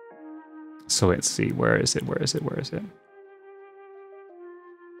 So let's see, where is it?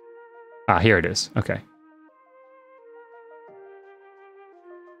 Ah, here it is. Okay.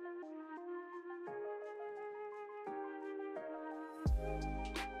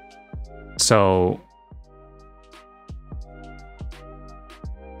 So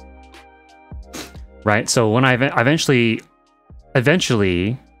right, so when I eventually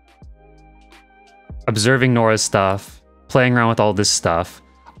observing Nora's stuff, playing around with all this stuff,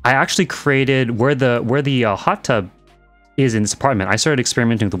 I actually created where the hot tub is in this apartment. I started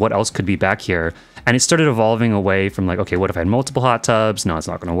experimenting with what else could be back here, and it started evolving away from like, okay, what if I had multiple hot tubs? No, it's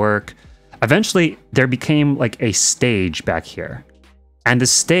not going to work. Eventually, there became like a stage back here, and the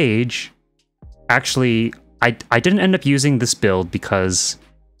stage actually, I didn't end up using this build because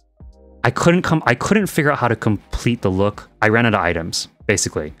I couldn't figure out how to complete the look. I ran out of items,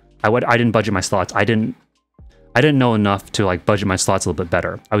 basically. I didn't budget my slots. I didn't know enough to like budget my slots a little bit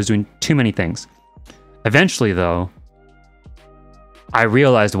better. I was doing too many things. Eventually, though, I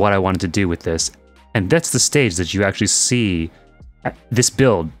realized what I wanted to do with this, and that's the stage that you actually see this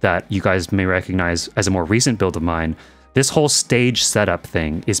build that you guys may recognize as a more recent build of mine. This whole stage setup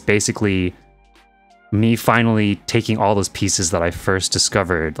thing is basically me finally taking all those pieces that I first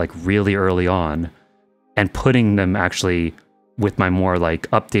discovered like really early on and putting them actually with my more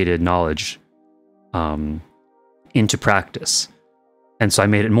like updated knowledge into practice. And so I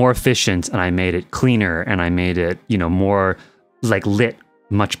made it more efficient, and I made it cleaner, and I made it, you know, more like lit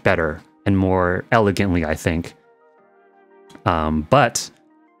much better and more elegantly, I think.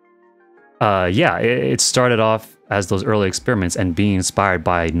 Yeah, it started off as those early experiments and being inspired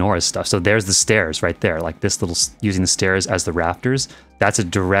by Nora's stuff. So there's the stairs right there, like this little, using the stairs as the rafters. That's a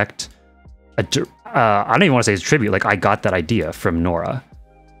direct, I don't even want to say it's a tribute, like I got that idea from Nora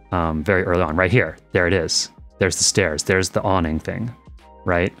very early on, right here. There it is. There's the stairs, there's the awning thing,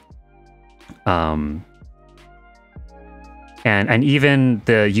 right? And even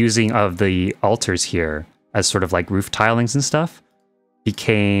the using of the altars here as sort of like roof tilings and stuff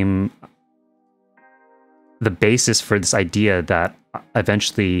became the basis for this idea that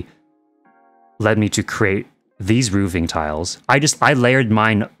eventually led me to create these roofing tiles. I layered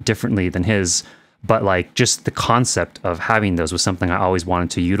mine differently than his, but like just the concept of having those was something I always wanted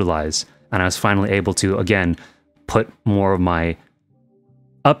to utilize. And I was finally able to, again, put more of my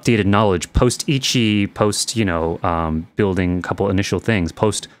updated knowledge, post Ichi, post, you know, building a couple initial things,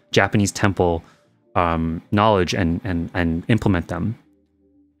 post Japanese temple knowledge and implement them.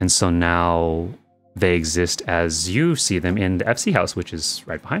 And so now they exist as you see them in the FC house, which is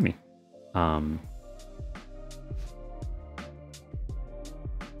right behind me.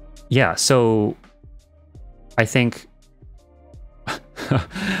 Yeah, so I think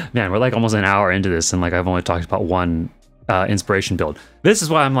Man, we're like almost an hour into this, and like I've only talked about one inspiration build. This is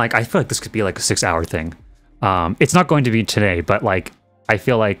why I'm like, I feel like this could be like a 6-hour thing. It's not going to be today, but like I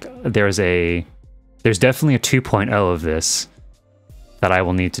feel like there's definitely a 2.0 of this that I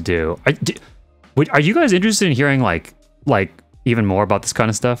will need to do. Are you guys interested in hearing like even more about this kind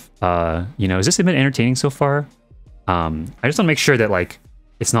of stuff? You know, has this been entertaining so far? I just want to make sure that like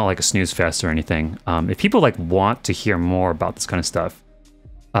it's not like a snooze fest or anything. If people like want to hear more about this kind of stuff,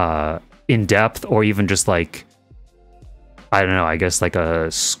 in depth, or even just like, I don't know, I guess like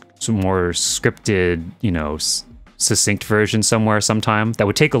some more scripted, you know, succinct version somewhere sometime that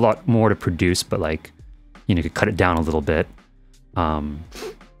would take a lot more to produce, but like, you know, you could cut it down a little bit.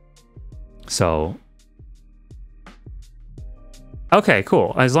 So okay,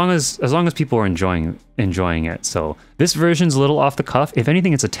 cool. As long as people are enjoying it. So this version's a little off the cuff. If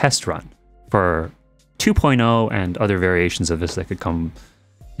anything, it's a test run for 2.0 and other variations of this that could come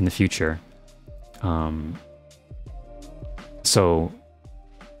in the future. So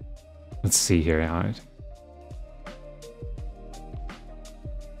let's see here.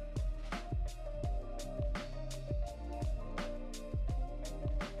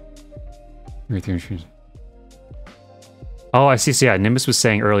 Oh, I see. So yeah, Nimbus was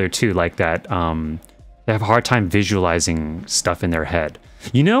saying earlier too, like that they have a hard time visualizing stuff in their head.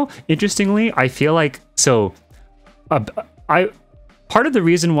 You know, interestingly, I feel like part of the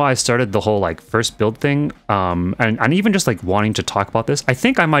reason why I started the whole like first build thing, and even just like wanting to talk about this, I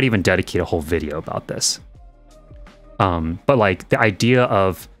think I might even dedicate a whole video about this. But like the idea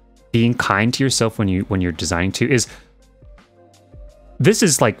of being kind to yourself when you're designing too is. This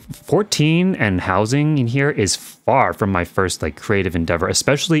is like 14 and housing in here is far from my first like creative endeavor,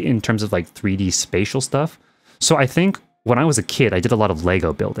 especially in terms of like 3D spatial stuff. So I think when I was a kid, I did a lot of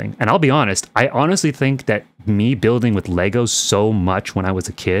Lego building. And I'll be honest, I honestly think that me building with Lego so much when I was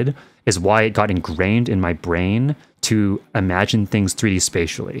a kid is why it got ingrained in my brain to imagine things 3D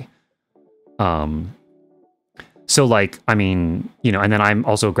spatially. So like, I mean, you know, and then I'm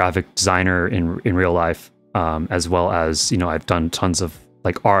also a graphic designer in real life. As well as, you know, I've done tons of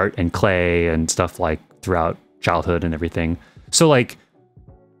like art and clay and stuff like throughout childhood and everything. So like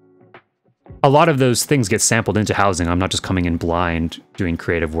a lot of those things get sampled into housing. I'm not just coming in blind doing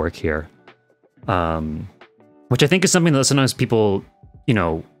creative work here. Which I think is something that sometimes people, you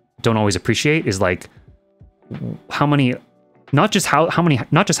know, don't always appreciate is like how many, not just how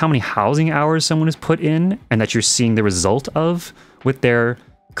many housing hours someone has put in and that you're seeing the result of with their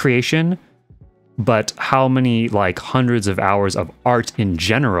creation, but how many like hundreds of hours of art in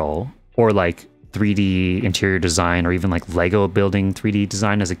general, or like 3D interior design, or even like Lego building 3D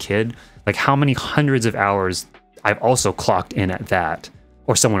design as a kid, like how many hundreds of hours I've also clocked in at that,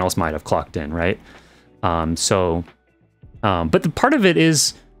 or someone else might have clocked in, right? But the part of it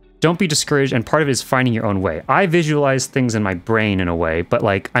is don't be discouraged, and part of it is finding your own way. I visualize things in my brain in a way, but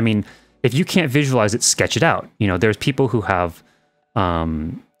like, I mean, if you can't visualize it, sketch it out. You know, there's people who have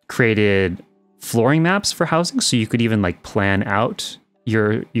created flooring maps for housing, so you could even like plan out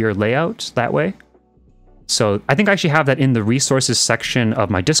your layout that way. So I think I actually have that in the resources section of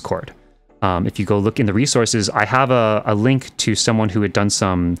my Discord. If you go look in the resources, I have a link to someone who had done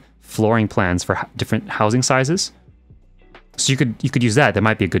some flooring plans for different housing sizes. So you could use that. That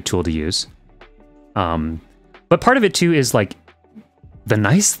might be a good tool to use. But part of it too is like the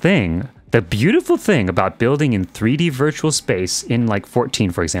nice thing. The beautiful thing about building in 3D virtual space in like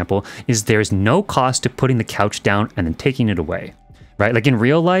 14, for example, is there's no cost to putting the couch down and then taking it away, right? Like in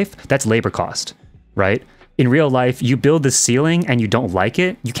real life, that's labor cost, right? In real life, you build the ceiling and you don't like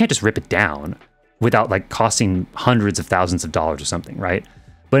it, you can't just rip it down without like costing hundreds of thousands of dollars or something, right?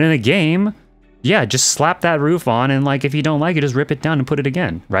 But in a game, yeah, just slap that roof on and like if you don't like it, just rip it down and put it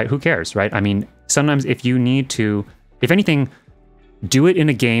again, right? Who cares, right? I mean, sometimes if you need to, if anything, do it in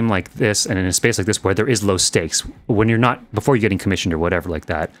a game like this and in a space like this where there is low stakes, when you're not, before you're getting commissioned or whatever like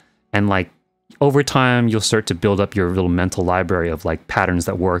that. And like over time, you'll start to build up your little mental library of like patterns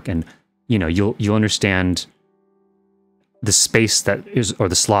that work, and you know, you'll understand the space that is, or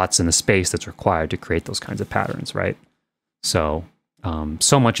the slots in the space that's required to create those kinds of patterns, right? So,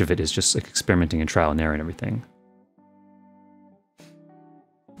 so much of it is just like experimenting and trial and error and everything.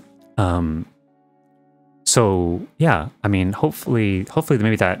 So yeah, I mean, hopefully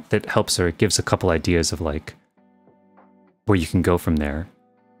maybe that helps or gives a couple ideas of like where you can go from there.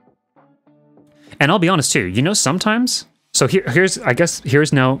 And I'll be honest too, you know, sometimes, so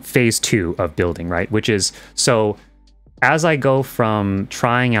here's now phase 2 of building, right? Which is, so as I go from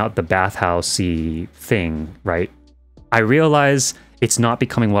trying out the bathhouse-y thing, right? I realize it's not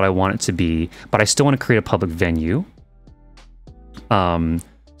becoming what I want it to be, but I still want to create a public venue.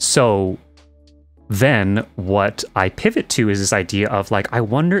 So then what I pivot to is this idea of like, I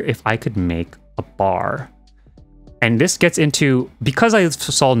wonder if I could make a bar. And this gets into, because I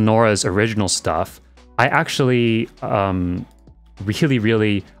saw Nora's original stuff, I actually I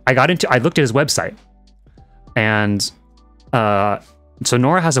looked at his website. And so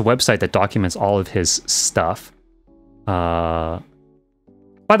Nora has a website that documents all of his stuff. By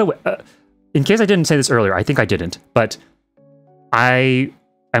the way, in case I didn't say this earlier, I think I didn't, but I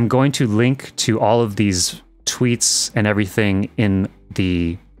am going to link to all of these tweets and everything in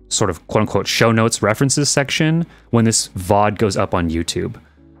the sort of quote-unquote show notes references section when this VOD goes up on YouTube.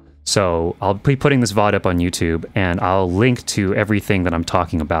 So I'll be putting this VOD up on YouTube, and I'll link to everything that I'm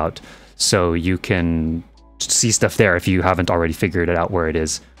talking about so you can see stuff there if you haven't already figured it out where it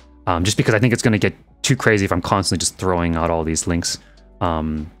is. Just because I think it's going to get too crazy if I'm constantly just throwing out all these links.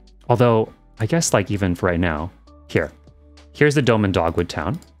 Although, I guess like even for right now, here's the Dome in Dogwood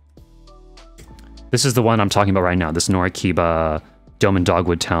Town. This is the one I'm talking about right now, this Norikiba Dome in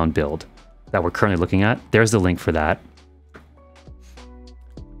Dogwood Town build that we're currently looking at. There's the link for that.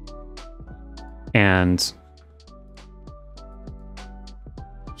 And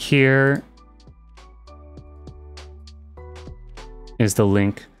here is the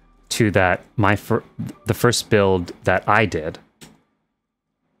link to that, the first build that I did,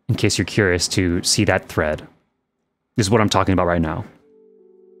 in case you're curious to see that thread. This is what I'm talking about right now.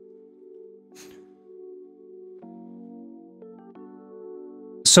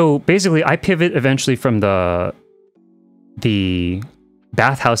 So basically, I pivot eventually from the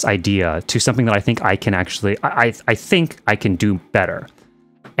bathhouse idea to something that I think I can actually, I think I can do better.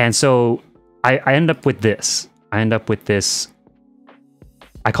 And so I end up with this. I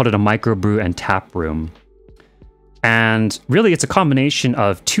called it a microbrew and tap room. And really, it's a combination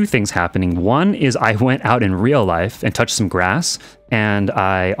of two things happening. One is I went out in real life and touched some grass, and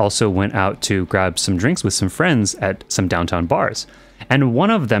I also went out to grab some drinks with some friends at some downtown bars. And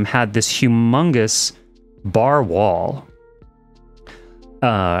one of them had this humongous bar wall.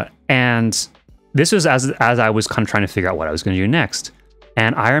 And this was as I was kind of trying to figure out what I was going to do next.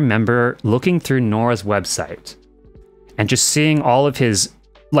 And I remember looking through Nora's website and just seeing all of his,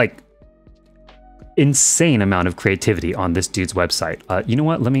 like, insane amount of creativity on this dude's website. You know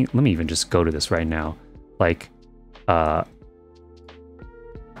what? Let me even just go to this right now. Like,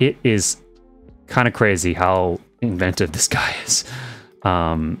 it is kind of crazy how inventive this guy is.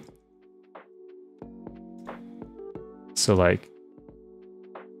 So like,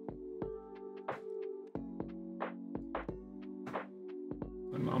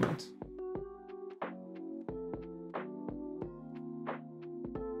 one moment.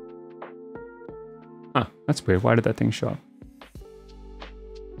 Huh, that's weird. Why did that thing show up?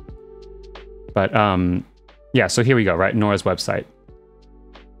 But yeah, so here we go, right? Nora's website.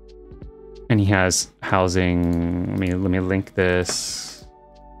 And he has housing. Let me link this.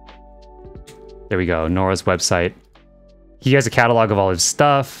 There we go, Nora's website. He has a catalog of all his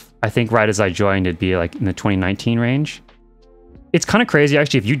stuff. I think right as I joined, it'd be like in the 2019 range. It's kind of crazy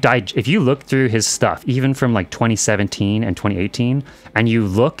actually. If you look through his stuff, even from like 2017 and 2018, and you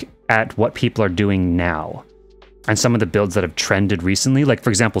look at what people are doing now, and some of the builds that have trended recently, like for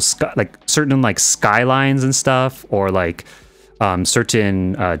example, like certain like skylines and stuff, or like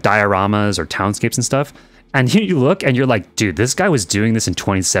certain dioramas or townscapes and stuff, and you look and you're like, dude, this guy was doing this in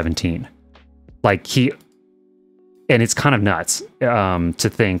 2017. Like and it's kind of nuts to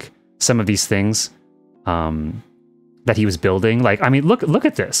think some of these things that he was building. Like, I mean, look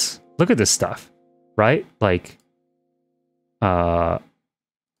at this. Look at this stuff, right? Like,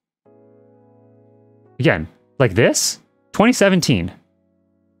 again, like this, 2017,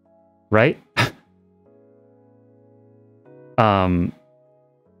 right? And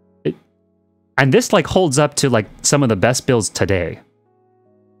this like holds up to like some of the best builds today,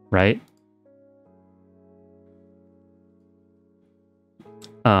 right?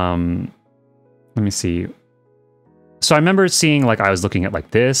 Let me see. So I remember seeing, like, I was looking at like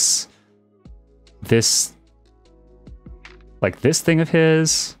this thing of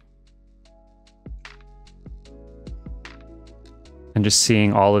his, and just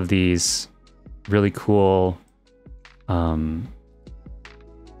seeing all of these really cool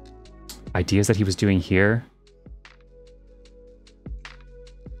ideas that he was doing here,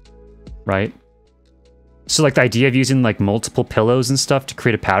 right? So like the idea of using like multiple pillows and stuff to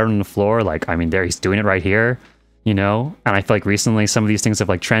create a pattern on the floor, like, I mean, there, he's doing it right here, you know? And I feel like recently some of these things have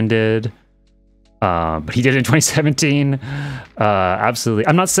like trended, but he did it in 2017. Absolutely.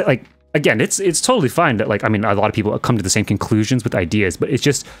 I'm not saying, like, again, it's totally fine that, like, I mean, a lot of people come to the same conclusions with ideas, but it's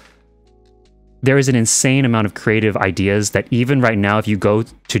just, there is an insane amount of creative ideas that even right now, if you go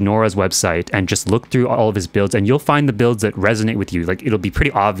to Nora's website and just look through all of his builds, and you'll find the builds that resonate with you. Like, it'll be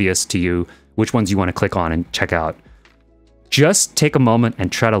pretty obvious to you which ones you want to click on and check out. Just take a moment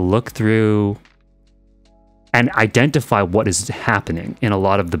and try to look through and identify what is happening in a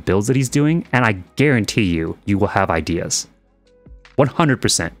lot of the builds that he's doing, and I guarantee you, you will have ideas.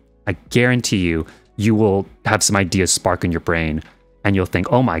 100%. I guarantee you, you will have some ideas spark in your brain, and you'll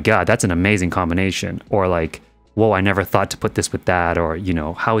think, oh my god, that's an amazing combination. Or like, whoa, I never thought to put this with that. Or, you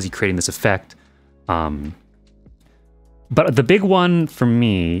know, how is he creating this effect? But the big one for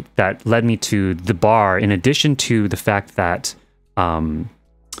me that led me to the bar, in addition to the fact that I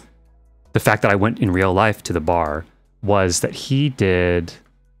went in real life to the bar, was that he did,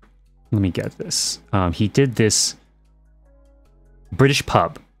 let me get this. He did this British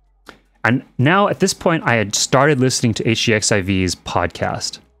pub. And now at this point, I had started listening to FFXIV's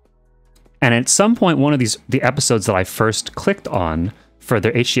podcast. And at some point, one of the episodes that I first clicked on for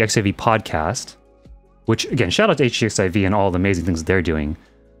their FFXIV podcast, which again, shout out to FFXIV and all the amazing things they're doing.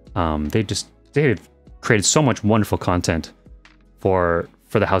 They have created so much wonderful content for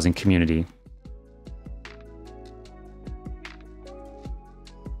the housing community.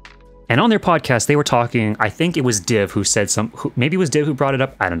 And on their podcast, they were talking, I think it was Div who said maybe it was Div who brought it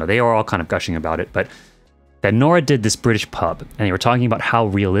up. I don't know. They were all kind of gushing about it, but that Nora did this British pub, and they were talking about how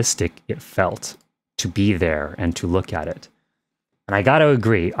realistic it felt to be there and to look at it. And I got to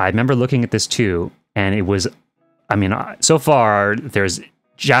agree. I remember looking at this too, and it was, I mean, so far there's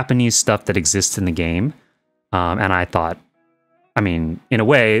Japanese stuff that exists in the game. And I thought, I mean, in a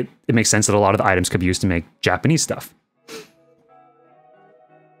way, it makes sense that a lot of the items could be used to make Japanese stuff.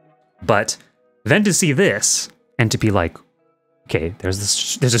 But then to see this and to be like, okay, there's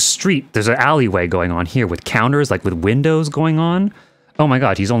a street, there's an alleyway going on here with counters, like with windows going on. Oh my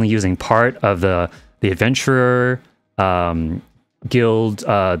god, he's only using part of the adventurer guild,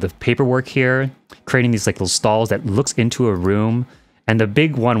 the paperwork here, creating these like little stalls that looks into a room. And the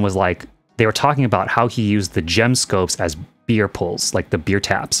big one was like, they were talking about how he used the gem scopes as beer pulls, like the beer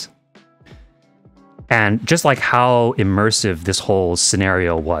taps. And just like how immersive this whole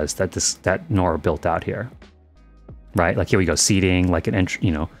scenario was that Nora built out here, right? Like here we go, seating, like an entry,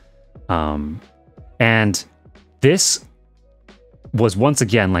 you know, and this was once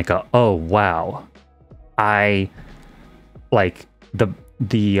again like a, oh wow, I like the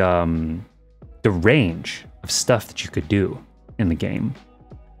range of stuff that you could do in the game.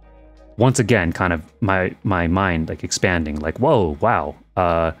 Once again, kind of my mind like expanding, like whoa, wow.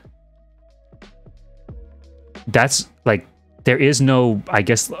 That's like, there is no, I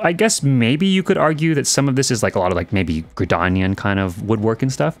guess maybe you could argue that some of this is like a lot of like maybe Gridanian kind of woodwork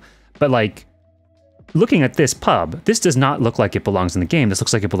and stuff. But like looking at this pub, this does not look like it belongs in the game. This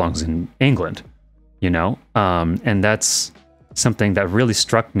looks like it belongs in England, you know? And that's something that really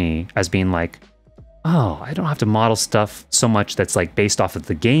struck me as being like, oh, I don't have to model stuff so much that's like based off of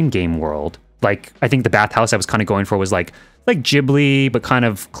the game world. Like, I think the bathhouse I was kind of going for was like Ghibli, but kind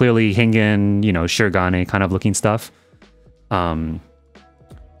of clearly Hingen, you know, Shirogane kind of looking stuff. But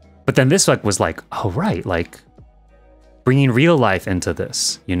then this like was like, oh right, like bringing real life into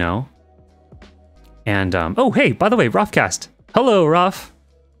this, you know. And oh hey, by the way, Ruffcast, hello Ruff.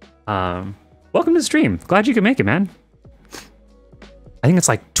 Welcome to the stream. Glad you could make it, man. I think it's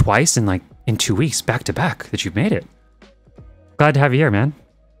like twice in 2 weeks back to back that you've made it. Glad to have you here, man.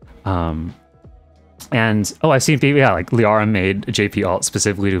 And oh, I've seen people, yeah, like Liara made a JP alt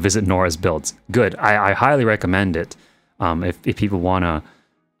specifically to visit Nora's builds. Good. I highly recommend it. If people want to,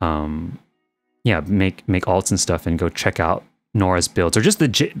 yeah, make alts and stuff and go check out Nora's builds, or just a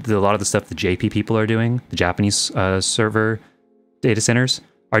lot of the stuff the JP people are doing, the Japanese server data centers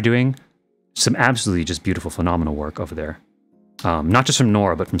are doing. Some absolutely just beautiful, phenomenal work over there. Not just from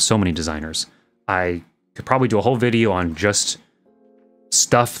Nora, but from so many designers. I could probably do a whole video on just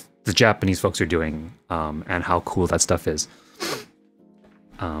stuff the Japanese folks are doing, and how cool that stuff is.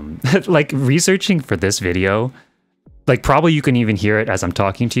 Like researching for this video, like probably you can even hear it as I'm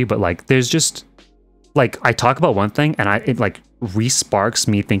talking to you, but like there's just like I talk about one thing and it like re-sparks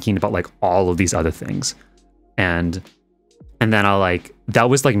me thinking about like all of these other things, and then I'll like,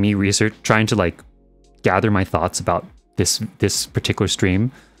 that was like me trying to like gather my thoughts about this particular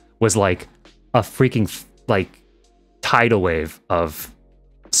stream, was like a freaking like tidal wave of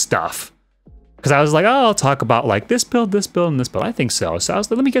stuff, because I was like, oh, I'll talk about like this build, and this build. I think so. So I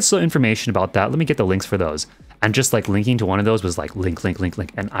was like, let me get some information about that. Let me get the links for those. And just like linking to one of those was like link.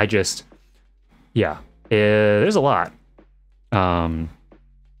 And I just, yeah, there's a lot.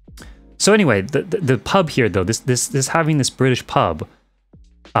 So anyway, the pub here though, this having this British pub,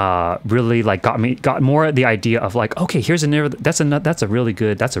 really like got more the idea of like, okay, here's that's a really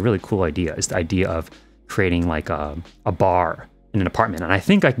cool idea, is the idea of creating like a bar in an apartment. And I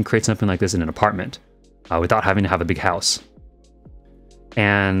think I can create something like this in an apartment without having to have a big house.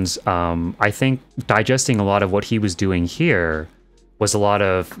 And I think digesting a lot of what he was doing here was a lot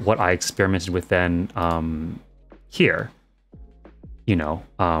of what I experimented with then here, you know,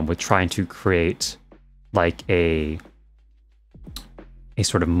 with trying to create like a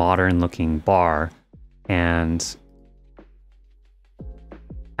sort of modern looking bar, and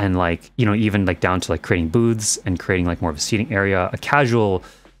like, you know, even like down to like creating booths and creating like more of a seating area, a casual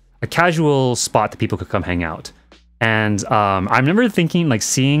spot that people could come hang out. And I remember thinking, like,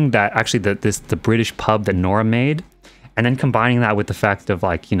 seeing that actually the British pub that Nora made, and then combining that with the fact of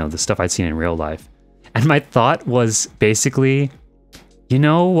like, you know, the stuff I'd seen in real life. And my thought was basically, you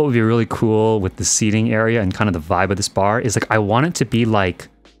know, what would be really cool with the seating area and kind of the vibe of this bar is like, I want it to be like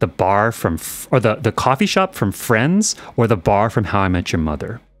the bar from, or the coffee shop from Friends, or the bar from How I Met Your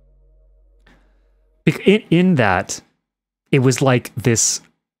Mother. In that, it was like this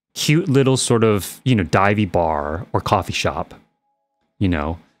cute little sort of, you know, divey bar or coffee shop, you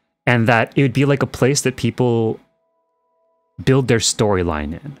know, and that it would be like a place that people build their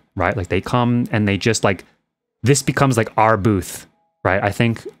storyline in, right? Like they come and they just like, this becomes like our booth, right? I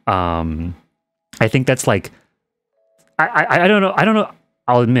think that's like, I don't know.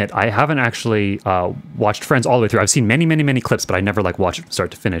 I'll admit, I haven't actually watched Friends all the way through. I've seen many clips, but I never like watched it from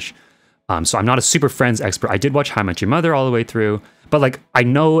start to finish. So I'm not a super Friends expert. I did watch How I Met Your Mother all the way through, but like I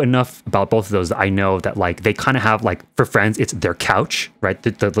know enough about both of those that I know that like they kind of have like, for Friends, it's their couch, right?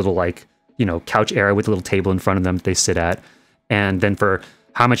 The little like, you know, couch area with a little table in front of them that they sit at. And then for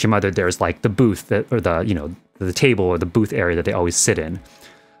How I Met Your Mother, there's like the booth or the, you know, the table or the booth area that they always sit in.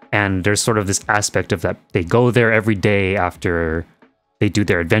 And there's sort of this aspect of that they go there every day after they do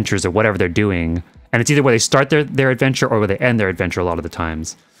their adventures or whatever they're doing. And it's either where they start their adventure or where they end their adventure a lot of the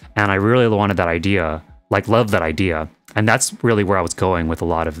times. And I really wanted that idea, like loved that idea. And that's really where I was going with a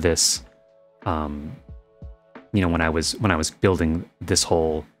lot of this, you know, when I was building this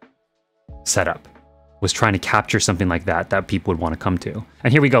whole setup, was trying to capture something like that people would want to come to.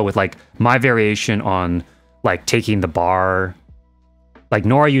 And here we go with like my variation on like taking the bar, like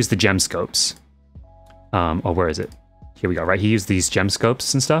Nora used the gem scopes. Oh, where is it? Here we go, right? He used these gem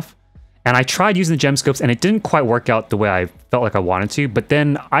scopes and stuff. And I tried using the gem scopes and it didn't quite work out the way I felt like I wanted to, but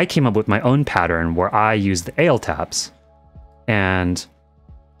then I came up with my own pattern where I used the ale taps. And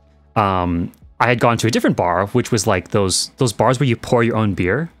I had gone to a different bar, which was like those bars where you pour your own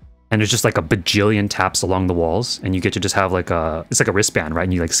beer, and there's just like a bajillion taps along the walls, and you get to just have like it's like a wristband, right?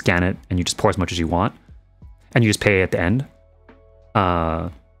 And you like scan it and you just pour as much as you want, and you just pay at the end.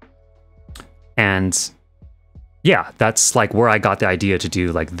 And yeah, that's like where I got the idea to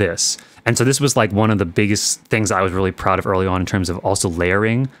do like this. And so this was like one of the biggest things I was really proud of early on in terms of also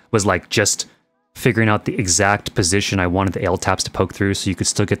layering, was like just figuring out the exact position I wanted the ale taps to poke through, so you could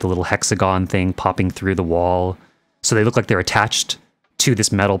still get the little hexagon thing popping through the wall. So they look like they're attached to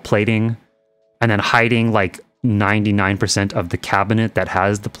this metal plating, and then hiding like 99% of the cabinet that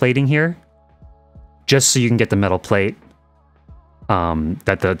has the plating here, just so you can get the metal plate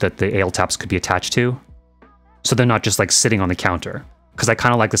that the ale taps could be attached to. So they're not just like sitting on the counter, because I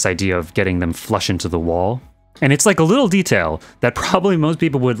kind of like this idea of getting them flush into the wall. And it's like a little detail that probably most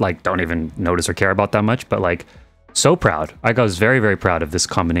people would like don't even notice or care about that much, but like so proud. I was very proud of this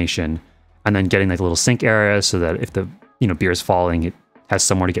combination. And then getting like a little sink area so that if the, you know, beer is falling, it has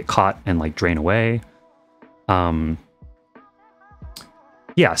somewhere to get caught and like drain away.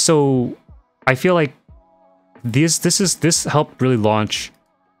 Yeah, so I feel like this helped really launch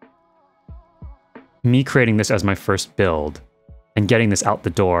me creating this as my first build and getting this out the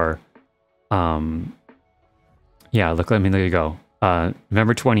door. Yeah, look, I mean, there you go.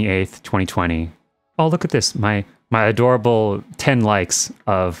 November 28th, 2020. Oh, look at this. My adorable 10 likes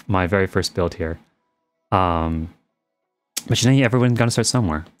of my very first build here. But you know, everyone's got to start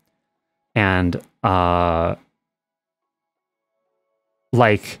somewhere. And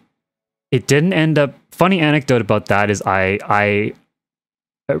like, it didn't end up... Funny anecdote about that is I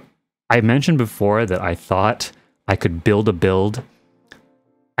mentioned before that I thought I could build a build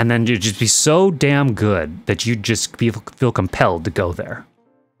and then you'd just be so damn good that you'd just feel compelled to go there.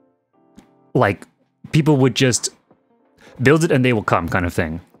 Like, people would just build it and they will come kind of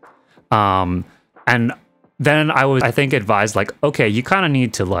thing. And then I was, I think, advised, like, okay, you kind of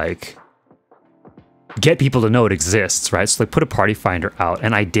need to, like, get people to know it exists, right? So, like, put a party finder out.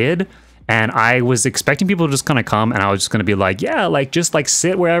 And I did. And I was expecting people to just kind of come, and I was just going to be like, yeah, like, just, like,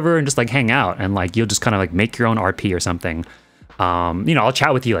 sit wherever and just, like, hang out. And, like, you'll just kind of, like, make your own RP or something. You know, I'll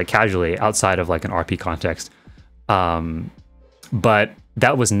chat with you like casually outside of like an RP context. But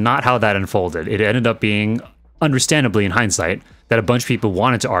that was not how that unfolded. It ended up being, understandably in hindsight, that a bunch of people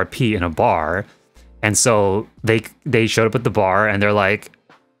wanted to RP in a bar. And so they showed up at the bar and they're like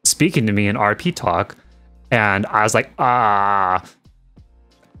speaking to me in RP talk. And I was like,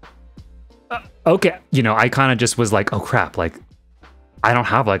 okay. You know, I kind of just was like, oh crap, like I don't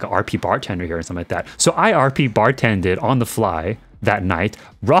have like an RP bartender here or something like that. So I RP bartended on the fly that night.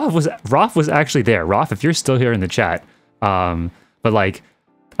 Roth was actually there. Roth, if you're still here in the chat. But like,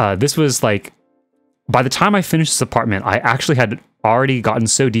 this was like, by the time I finished this apartment, I actually had already gotten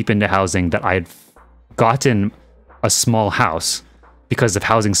so deep into housing that I had gotten a small house because of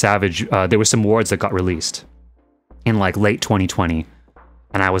Housing Savage. There were some wards that got released in like late 2020.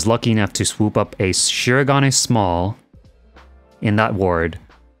 And I was lucky enough to swoop up a Shirogane Small in that ward,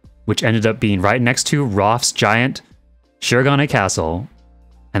 which ended up being right next to Roth's giant Shirogane Castle.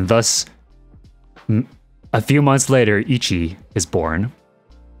 And thus, a few months later, Ichi is born.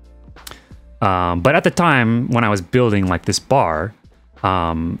 But at the time, when I was building like this bar,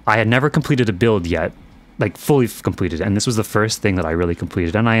 I had never completed a build yet, like fully completed. And this was the first thing that I really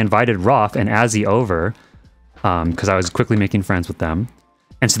completed. And I invited Roth and Azzy over, because I was quickly making friends with them.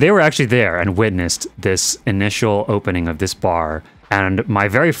 And so they were actually there and witnessed this initial opening of this bar and my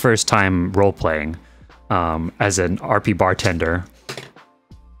very first time role-playing as an RP bartender.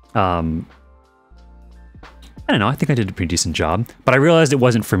 I don't know, I think I did a pretty decent job, but I realized it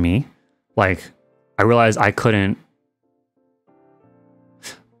wasn't for me. Like, I realized I couldn't...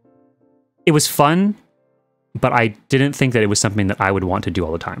 It was fun, but I didn't think that it was something that I would want to do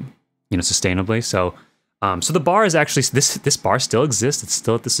all the time, you know, sustainably. So the bar is actually, this bar still exists. It's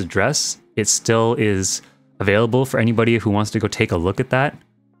still at this address. It still is available for anybody who wants to go take a look at that.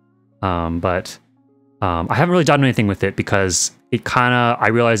 But I haven't really done anything with it because it kind of, I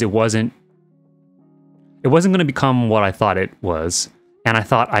realized it wasn't going to become what I thought it was. And I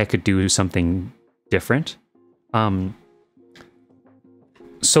thought I could do something different.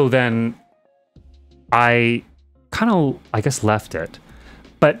 So then I kind of, I guess, left it.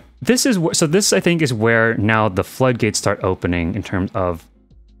 But this is, so this I think is where now the floodgates start opening in terms of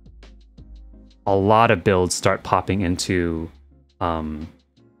a lot of builds start popping into, like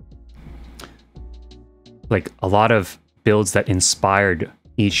a lot of builds that inspired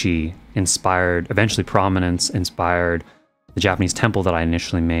Ichi, inspired eventually Prominence, inspired the Japanese temple that I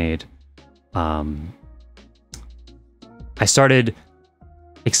initially made. I started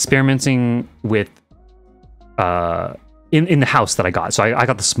experimenting with in the house that I got. So I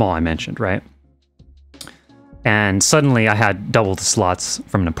got the small I mentioned, right? And suddenly I had double the slots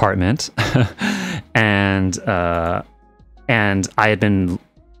from an apartment. and I had been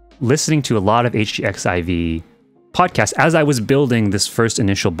listening to a lot of FFXIV podcasts as I was building this first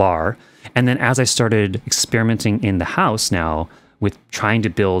initial bar. And then as I started experimenting in the house now with trying to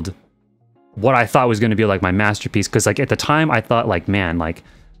build what I thought was going to be like my masterpiece. Because like at the time I thought like, man, like,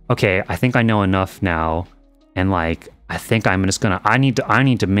 okay, I think I know enough now. And like, I think I'm just gonna, I need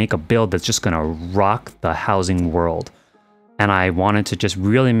to make a build that's just gonna rock the housing world. And I wanted to just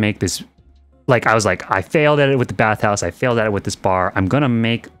really make this, like, I was like, I failed at it with the bathhouse. I failed at it with this bar. I'm gonna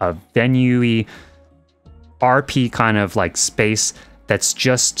make a venue-y RP kind of like space that's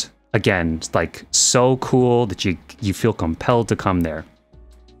just, again, like so cool that you feel compelled to come there.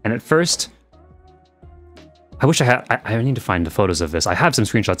 And at first, I wish I had, I need to find the photos of this. I have some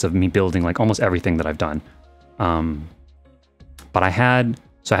screenshots of me building like almost everything that I've done. But I had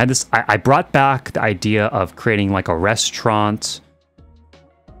this, I brought back the idea of creating like a restaurant,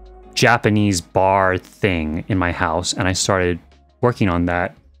 Japanese bar thing in my house. And I started working on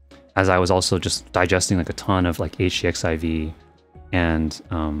that as I was also just digesting like a ton of like FFXIV and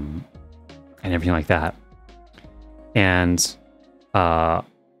everything like that. And,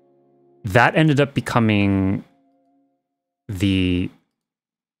 that ended up becoming the,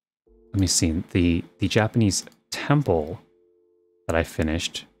 let me see, the Japanese temple that I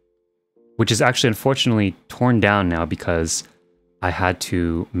finished, which is actually unfortunately torn down now because I had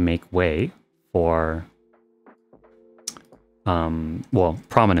to make way for, well,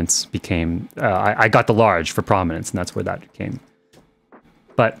 Prominence became, I got the large for Prominence, and that's where that came.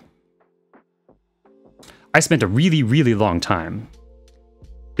 But I spent a really, really long time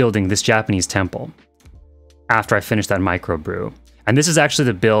building this Japanese temple after I finished that microbrew. And this is actually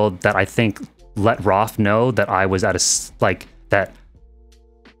the build that I think let Roth know that I was at a, like, that,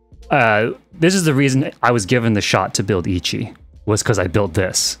 this is the reason I was given the shot to build Ichi, was because I built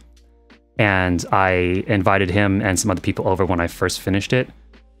this. And I invited him and some other people over when I first finished it.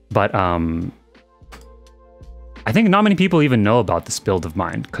 But I think not many people even know about this build of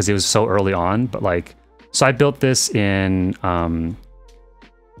mine because it was so early on, but like, so I built this in,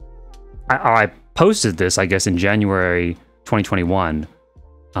 I posted this, I guess, in January 2021.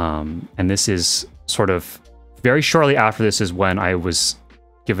 And this is sort of very shortly after this is when I was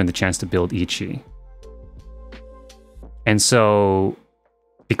given the chance to build Ichi. And so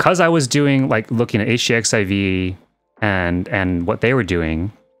because I was doing like looking at FFXIV and what they were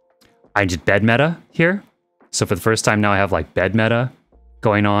doing, I did bed meta here. So for the first time now I have like bed meta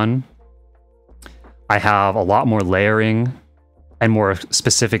going on. I have a lot more layering and more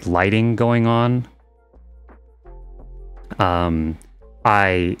specific lighting going on.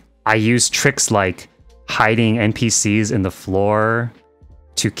 I use tricks like hiding NPCs in the floor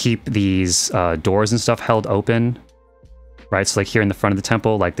to keep these doors and stuff held open. Right, so like here in the front of the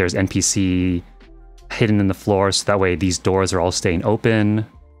temple, like there's NPC hidden in the floor, so that way these doors are all staying open.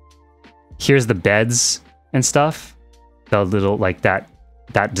 Here's the beds and stuff. The little, like that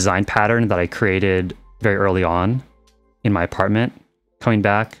design pattern that I created very early on in my apartment, coming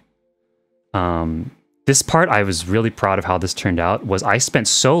back. This part, I was really proud of how this turned out, was I spent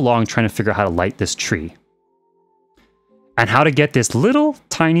so long trying to figure out how to light this tree. And how to get this little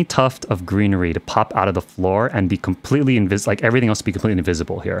tiny tuft of greenery to pop out of the floor and be completely invisible, like everything else to be completely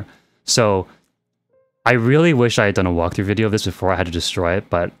invisible here. So I really wish I had done a walkthrough video of this before I had to destroy it,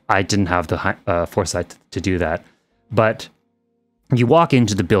 but I didn't have the foresight to do that. But you walk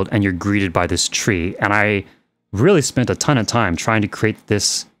into the build and you're greeted by this tree, and I really spent a ton of time trying to create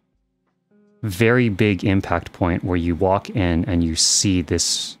this very big impact point where you walk in and you see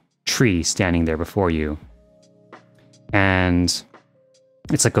this tree standing there before you. And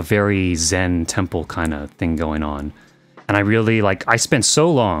it's like a very Zen temple kind of thing going on. And I really, like, I spent so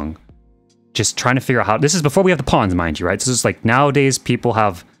long just trying to figure out how... This is before we have the ponds, mind you, right? This is like, nowadays people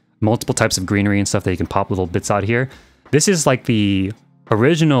have multiple types of greenery and stuff that you can pop little bits out here. This is like the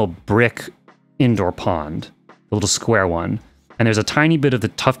original brick indoor pond, the little square one. And there's a tiny bit of the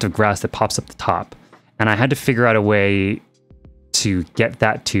tuft of grass that pops up the top. And I had to figure out a way to get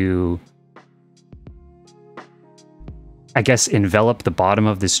that to... I guess, envelop the bottom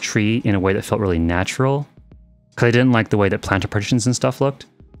of this tree in a way that felt really natural. Because I didn't like the way that planter partitions and stuff looked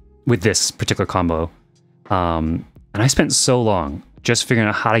with this particular combo. And I spent so long just figuring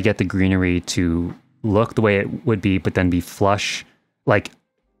out how to get the greenery to look the way it would be, but then be flush, like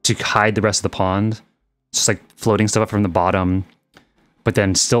to hide the rest of the pond. Just like floating stuff up from the bottom, but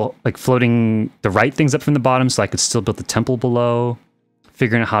then still like floating the right things up from the bottom so I could still build the temple below,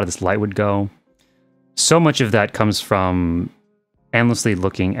 figuring out how this light would go. So much of that comes from endlessly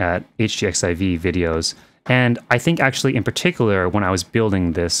looking at FFXIV videos. And I think actually in particular, when I was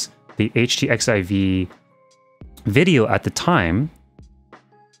building this, the FFXIV video at the time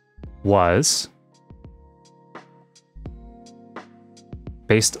was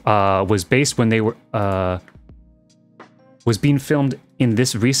based when they were was being filmed in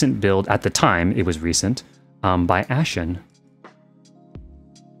this recent build at the time, it was recent, by Ashen.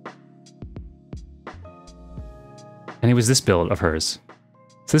 And it was this build of hers.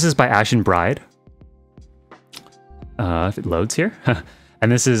 So this is by Ashen Bride. If it loads here.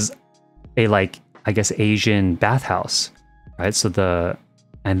 And this is a, like, I guess, Asian bathhouse, right? So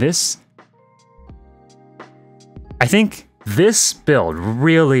I think this build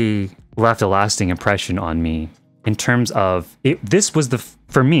really left a lasting impression on me in terms of,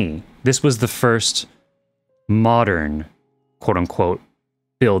 for me, this was the first modern, quote unquote,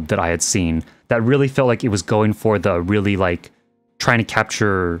 build that I had seen that really felt like it was going for the really, like, trying to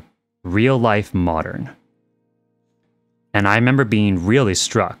capture real life modern. And I remember being really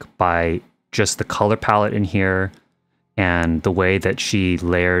struck by just the color palette in here and the way that she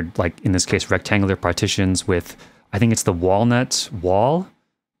layered, like in this case, rectangular partitions with, I think it's the walnut wall,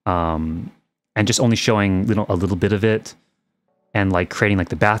 and just only showing a little bit of it, and like creating like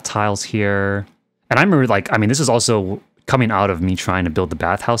the bath tiles here. And I remember, like, I mean, this is also coming out of me trying to build the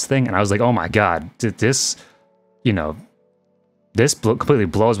bathhouse thing, and I was like, oh my god, this, you know, this completely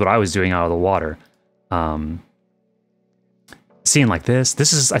blows what I was doing out of the water. Seeing like this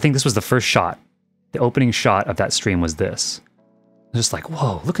is, I think this was the first shot. The opening shot of that stream was this. Just like,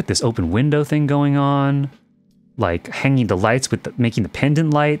 whoa, look at this open window thing going on. Like hanging the lights with making the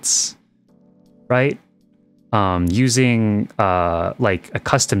pendant lights, right? Using like a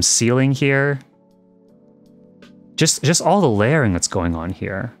custom ceiling here. Just all the layering that's going on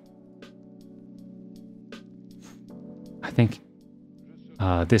here. I think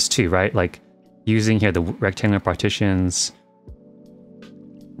this too, right? Like using here the rectangular partitions.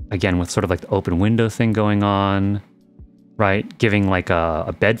 Again, with sort of like the open window thing going on, right? Giving like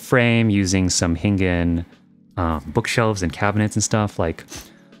a bed frame using some Hingen bookshelves and cabinets and stuff. Like,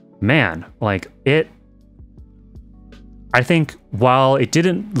 man, like I think while it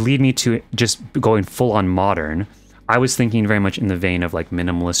didn't lead me to just going full on modern, I was thinking very much in the vein of like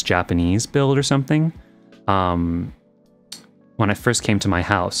minimalist Japanese build or something. When I first came to my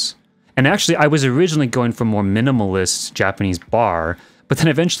house. And actually, I was originally going for more minimalist Japanese bar, but then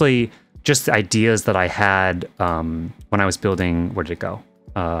eventually just the ideas that I had when I was building, where did it go?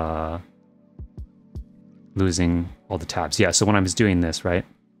 Losing all the tabs. Yeah, so when I was doing this, right?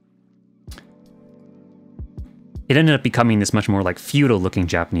 It ended up becoming this much more like feudal looking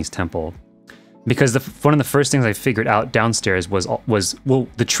Japanese temple. Because one of the first things I figured out downstairs was well,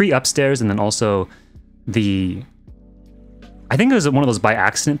 the tree upstairs, and then also I think it was one of those by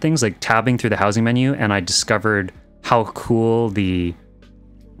accident things, like tabbing through the housing menu, and I discovered how cool this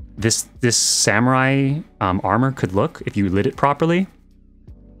samurai armor could look if you lit it properly.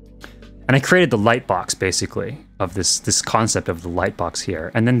 And I created the light box, basically, of this concept of the light box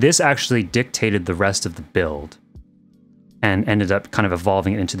here. And then this actually dictated the rest of the build and ended up kind of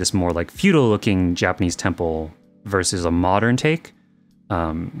evolving it into this more like feudal-looking Japanese temple versus a modern take.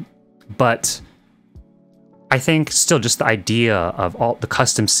 But I think still just the idea of all the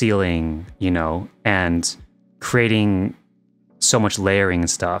custom ceiling, you know, and creating so much layering and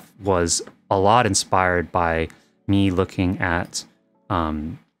stuff was a lot inspired by me looking at,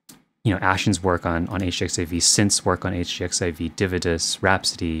 you know, Ashen's work on HGXIV, Synth's work on HGXIV, Dividus,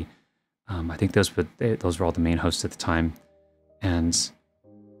 Rhapsody. I think those were all the main hosts at the time, and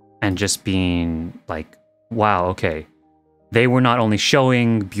just being like, wow, okay. They were not only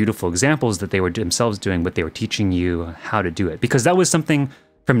showing beautiful examples that they were themselves doing, but they were teaching you how to do it. Because that was something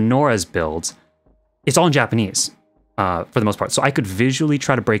from Nora's builds. It's all in Japanese, for the most part. So I could visually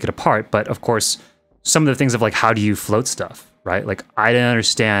try to break it apart, but of course, some of the things of like, how do you float stuff, right? Like, I didn't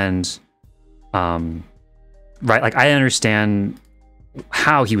understand, right? Like, I didn't understand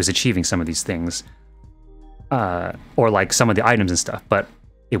how he was achieving some of these things, or like some of the items and stuff. But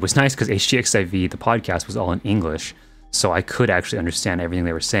it was nice because HGXIV, the podcast, was all in English. So I could actually understand everything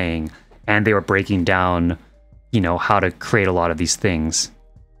they were saying, and they were breaking down, you know, how to create a lot of these things.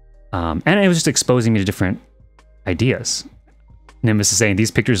 And it was just exposing me to different ideas. Nimbus is saying,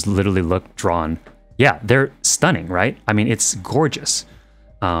 these pictures literally look drawn. Yeah, they're stunning, right? I mean, it's gorgeous.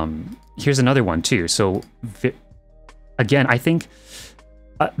 Here's another one too. So again, I think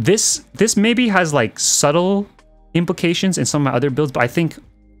this maybe has like subtle implications in some of my other builds, but I think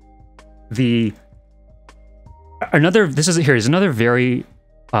here's another very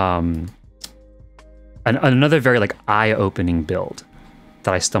another very like eye-opening build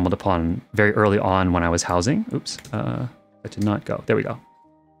that I stumbled upon very early on when I was housing. Oops, that did not go. There we go.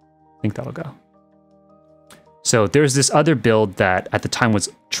 I think that'll go. So there's this other build that at the time was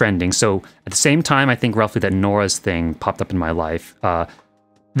trending. So at the same time, I think roughly that Nora's thing popped up in my life.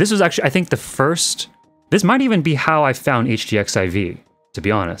 This was actually, I think, the first. This might even be how I found HGXIV, to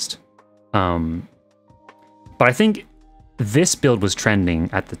be honest. But I think this build was trending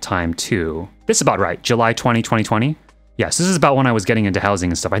at the time too. This is about right, July 2020. Yes, this is about when I was getting into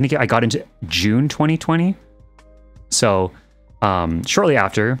housing and stuff. I think I got into June 2020. So shortly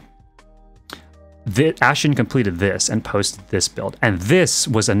after, Ashen completed this and posted this build. And this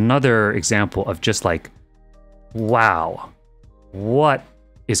was another example of just like, wow, what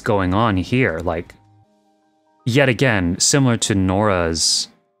is going on here? Like, yet again, similar to Nora's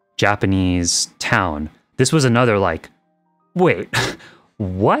Japanese town, this was another like, wait,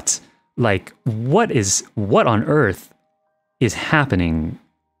 what? Like, what on earth is happening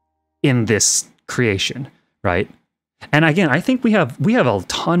in this creation, right? And again, I think we have a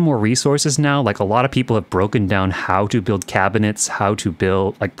ton more resources now. Like, a lot of people have broken down how to build cabinets, how to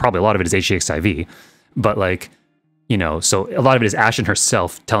build, like, probably a lot of it is HGXIV, but like, you know, so a lot of it is Ashen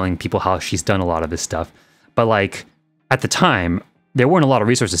herself telling people how she's done a lot of this stuff. But like, at the time, there weren't a lot of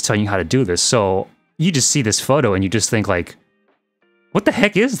resources telling you how to do this. So you just see this photo and you just think like, what the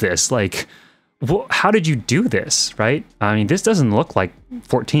heck is this? Like, how did you do this, right? I mean, this doesn't look like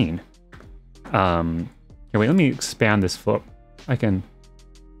 14. Here, wait, let me expand this foot. There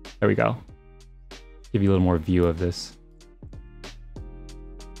we go. Give you a little more view of this.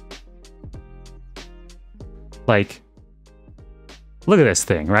 Like, look at this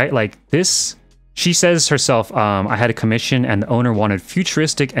thing, right? Like this, she says herself, I had a commission and the owner wanted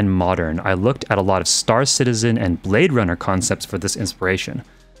futuristic and modern. I looked at a lot of Star Citizen and Blade Runner concepts for this inspiration.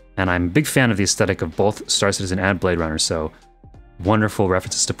 And I'm a big fan of the aesthetic of both Star Citizen and Blade Runner, so wonderful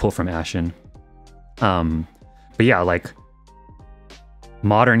references to pull from Ashen. But yeah, like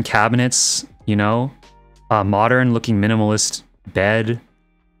modern cabinets, you know, modern looking minimalist bed,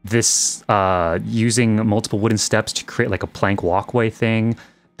 this using multiple wooden steps to create like a plank walkway thing.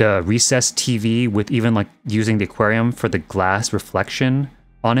 The recessed TV with even like using the aquarium for the glass reflection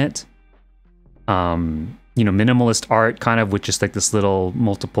on it. You know, minimalist art kind of with just like this little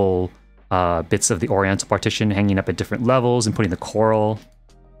multiple bits of the oriental partition hanging up at different levels and putting the coral.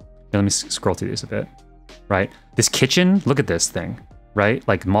 Here, let me scroll through this a bit. Right? This kitchen, look at this thing, right?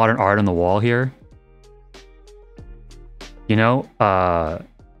 Like modern art on the wall here. You know,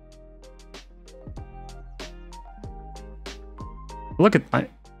 look at,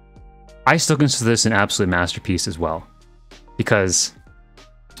 I still consider this an absolute masterpiece as well. Because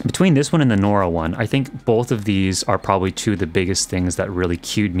between this one and the Nora one, I think both of these are probably two of the biggest things that really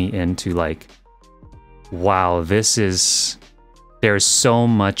cued me into like, wow, there's so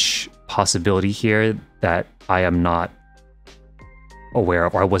much possibility here that I am not aware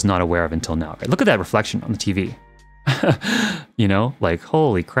of, or I was not aware of until now. Right? Look at that reflection on the TV. You know, like,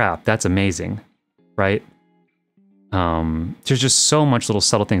 holy crap, that's amazing, right? There's just so much little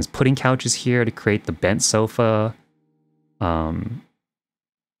subtle things. Putting couches here to create the bent sofa. I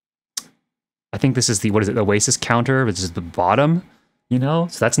think this is the, what is it, the Oasis counter, which is the bottom, you know?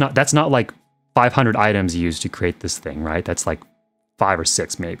 So that's not like 500 items used to create this thing, right? That's like 5 or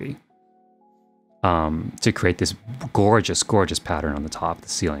 6 maybe. To create this gorgeous, gorgeous pattern on the top of the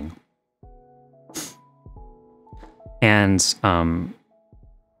ceiling. And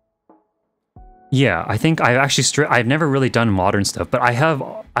yeah, I think I've never really done modern stuff, but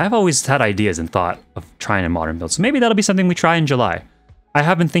I've always had ideas and thought of trying a modern build. So maybe that'll be something we try in July. I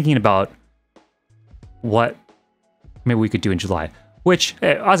have been thinking about what maybe we could do in July. Which,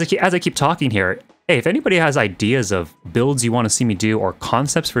 as I keep talking here, hey, if anybody has ideas of builds you want to see me do or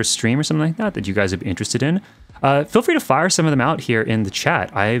concepts for a stream or something like that that you guys would be interested in, feel free to fire some of them out here in the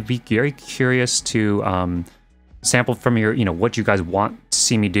chat. I'd be very curious to sample from your, you know, what you guys want to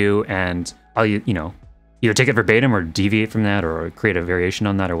see me do, and I'll, you know, either take it verbatim or deviate from that or create a variation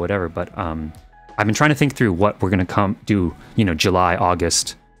on that or whatever. But I've been trying to think through what we're going to do, you know, July,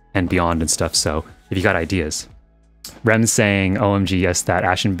 August, and beyond and stuff. So if you got ideas. Rem's saying, OMG, yes, that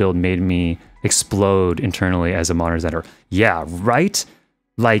Ashen build made me explode internally as a modern designer. Yeah, right?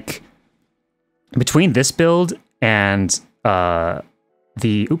 Like, between this build and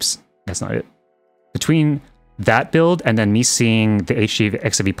oops, that's not it. Between that build and then me seeing the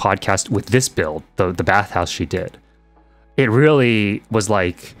FFXIV podcast with this build, the bathhouse she did, it really was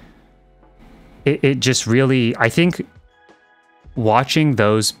like, it just really, I think watching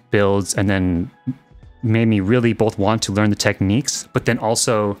those builds and then made me really both want to learn the techniques, but then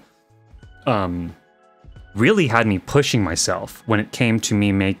also really had me pushing myself when it came to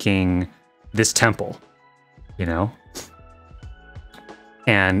me making this temple, you know?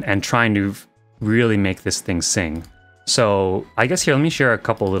 And trying to really make this thing sing. So I guess here, let me share a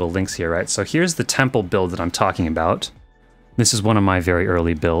couple little links here, right? So here's the temple build that I'm talking about. This is one of my very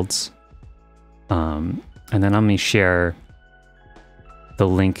early builds. And then let me share the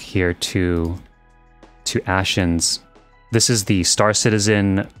link here to Ashen's. This is the Star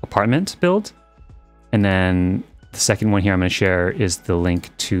Citizen apartment build. And then the second one here I'm going to share is the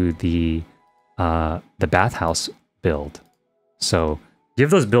link to the bathhouse build. So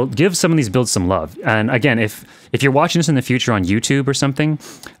give some of these builds some love. And again, if you're watching this in the future on YouTube or something,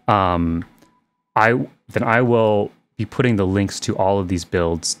 I will be putting the links to all of these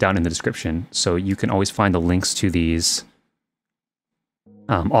builds down in the description, so you can always find the links to these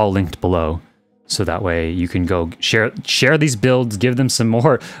all linked below. So that way you can go share these builds, give them some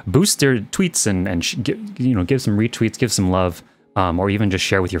more, boost their tweets and give some retweets, give some love, or even just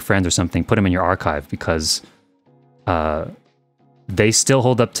share with your friends or something. Put them in your archive because they still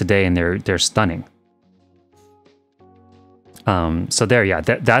hold up today and they're stunning. So there, yeah,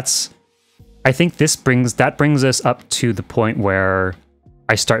 that's. I think that brings us up to the point where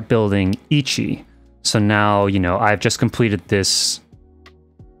I start building Ichi. So now, you know, I've just completed this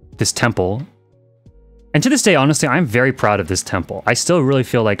temple. And to this day, honestly, I'm very proud of this temple. I still really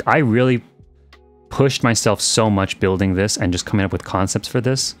feel like I really pushed myself so much building this and just coming up with concepts for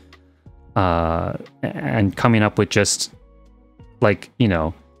this. And coming up with just, like, you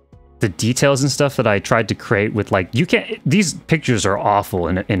know, the details and stuff that I tried to create with, like, these pictures are awful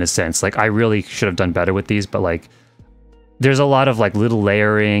in a sense. Like, I really should have done better with these, but, like, there's a lot of, like, little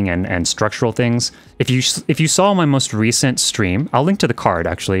layering and structural things. If you saw my most recent stream, I'll link to the card,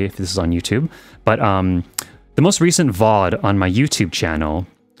 actually, if this is on YouTube. But the most recent VOD on my YouTube channel,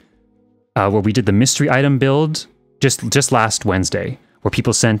 where we did the mystery item build just last Wednesday, where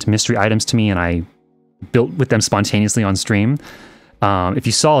people sent mystery items to me and I built with them spontaneously on stream. If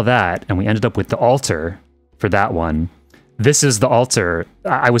you saw that, and we ended up with the altar for that one, this is the altar.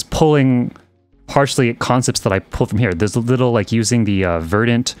 I was pulling partially concepts that I pulled from here. There's a little like using the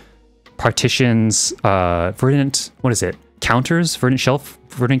verdant partitions, verdant, what is it? Counters,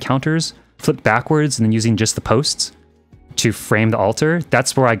 verdant counters, flipped backwards, and then using just the posts to frame the altar.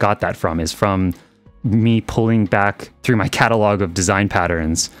 That's where I got that from, is from me pulling back through my catalog of design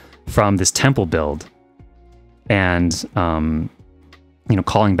patterns from this temple build. And, you know,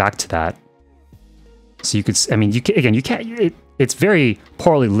 calling back to that. So you could, I mean, you can, again, you can't, it's very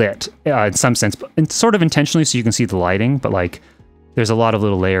poorly lit in some sense, but sort of intentionally so you can see the lighting, but like there's a lot of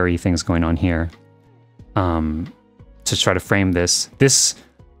little layery things going on here to try to frame this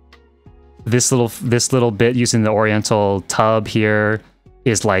little bit using the oriental tub here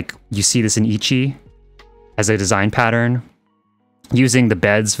is like, you see this in Ichi as a design pattern. Using the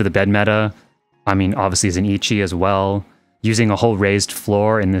beds for the bed meta, I mean, obviously is in Ichi as well. Using a whole raised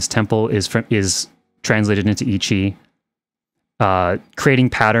floor in this temple is translated into Ichi. Creating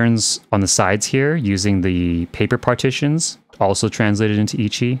patterns on the sides here using the paper partitions, also translated into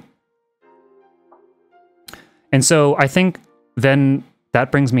Ichi. And so I think then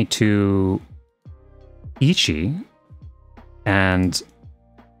that brings me to Ichi and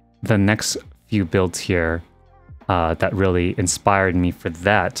the next few builds here that really inspired me for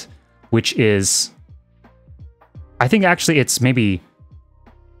that, which is, I think actually it's maybe,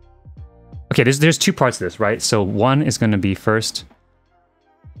 okay, there's two parts to this, right? So one is going to be first,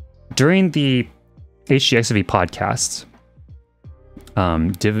 during the FFXIV podcast,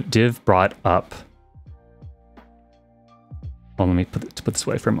 Div brought up, well, let me put this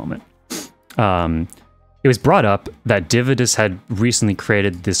away for a moment. It was brought up that Dividus had recently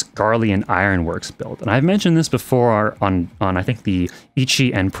created this Garlean Ironworks build. And I've mentioned this before on I think the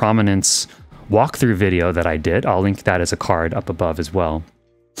Ichi and Prominence walkthrough video that I did. I'll link that as a card up above as well.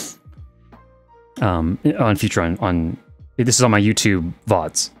 On future on this is on my YouTube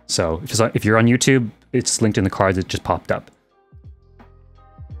VODs. So if you're on YouTube, it's linked in the cards. It just popped up.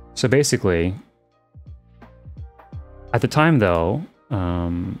 So basically, at the time though,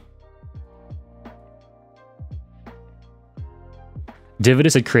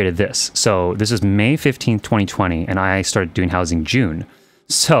 Dividus had created this. So this is May 15th, 2020, and I started doing housing June.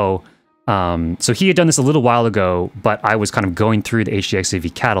 So so he had done this a little while ago, but I was kind of going through the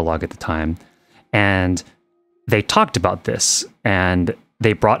FFXIV catalog at the time, and they talked about this, and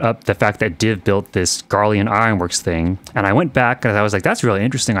they brought up the fact that Div built this Garlean Ironworks thing, and I went back and I was like, that's really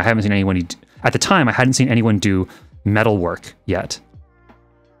interesting. I haven't seen anyone, at the time, I hadn't seen anyone do metalwork yet.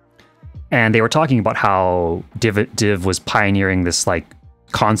 And they were talking about how Div was pioneering this like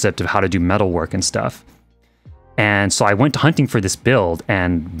concept of how to do metalwork and stuff. And so I went hunting for this build,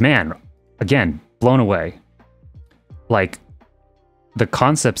 and man, again, blown away. Like the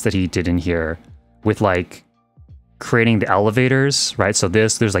concepts that he did in here with like creating the elevators, right? So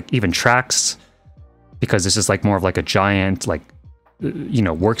there's like even tracks, because this is like more of like a giant, like, you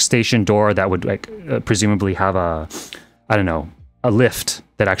know, workstation door that would like presumably have a, I don't know, a lift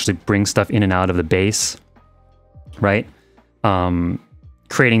that actually brings stuff in and out of the base, right?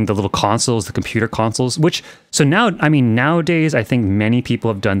 Creating the little consoles, the computer consoles, which, so now, I mean, nowadays, I think many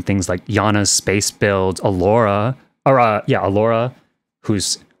people have done things like Yana's space build, Alora, or yeah, Alora,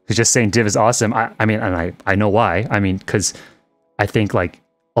 who's just saying Div is awesome. I mean, and I know why. I mean, because I think like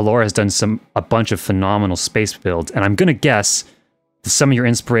Alora has done a bunch of phenomenal space builds, and I'm gonna guess some of your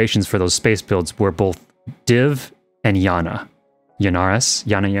inspirations for those space builds were both Div and Yana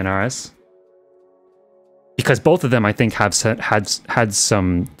Yanaris, because both of them I think have had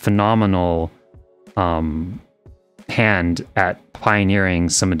some phenomenal hand at pioneering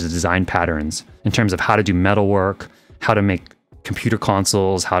some of the design patterns in terms of how to do metalwork, how to make computer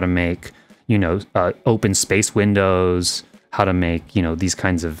consoles, how to make, you know, open space windows, how to make, you know, these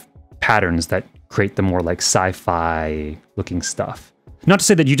kinds of patterns that create the more like sci-fi looking stuff. Not to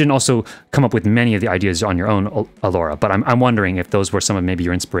say that you didn't also come up with many of the ideas on your own, Alora, but I'm wondering if those were some of maybe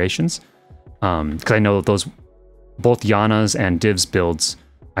your inspirations. Because I know those, both Yana's and Div's builds,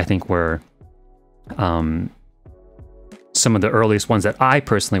 I think were some of the earliest ones that I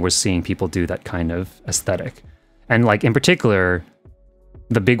personally was seeing people do that kind of aesthetic. And like in particular,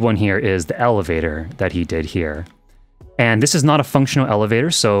 the big one here is the elevator that he did here. And this is not a functional elevator,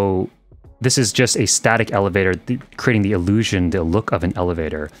 so this is just a static elevator, creating the illusion, the look of an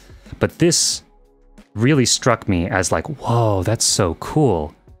elevator. But this really struck me as like, whoa, that's so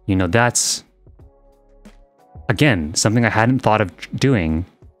cool. You know, that's, again, something I hadn't thought of doing,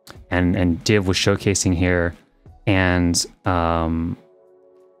 and Div was showcasing here. And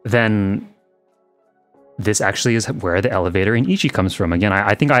then this actually is where the elevator in Ichi comes from. Again,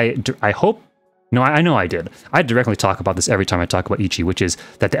 I think I hope No, I know I did. I directly talk about this every time I talk about Ichi, which is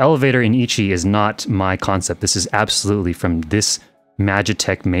that the elevator in Ichi is not my concept. This is absolutely from this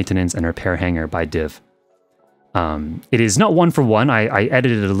Magitech maintenance and repair hangar by Div. It is not one for one. I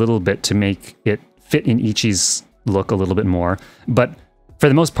edited it a little bit to make it fit in Ichi's look a little bit more, but for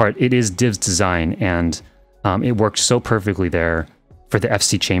the most part, it is Div's design, and it worked so perfectly there for the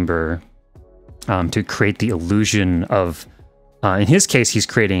FC chamber to create the illusion of, in his case, he's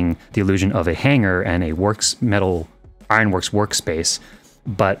creating the illusion of a hangar and a metal ironworks workspace.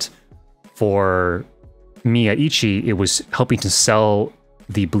 But for me at Ichi, it was helping to sell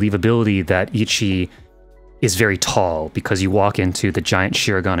the believability that Ichi is very tall, because you walk into the giant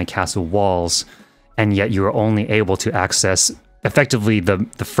Shirogane castle walls, and yet you are only able to access effectively the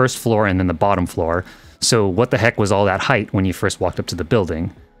first floor and then the bottom floor. So what the heck was all that height when you first walked up to the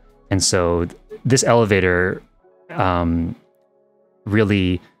building? And so this elevator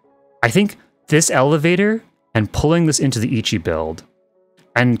really, I think this elevator and pulling this into the Ichi build,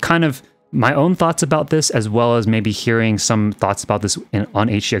 and kind of my own thoughts about this, as well as maybe hearing some thoughts about this on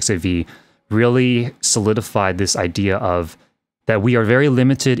FFXIV, really solidified this idea of that we are very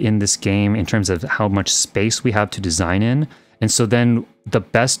limited in this game in terms of how much space we have to design in. And so then the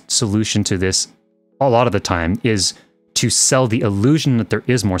best solution to this a lot of the time is to sell the illusion that there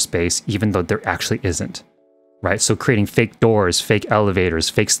is more space, even though there actually isn't, right? So creating fake doors, fake elevators,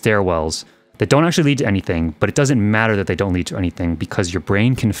 fake stairwells that don't actually lead to anything, but it doesn't matter that they don't lead to anything, because your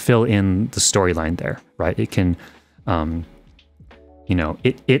brain can fill in the storyline there, right? It can, you know,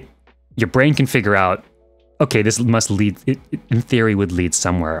 your brain can figure out, okay, this must lead, it in theory would lead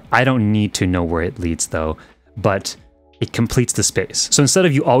somewhere. I don't need to know where it leads though, but it completes the space. So instead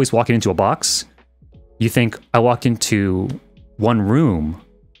of you always walking into a box, you think, I walked into one room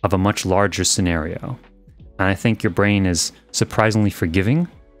of a much larger scenario. And I think your brain is surprisingly forgiving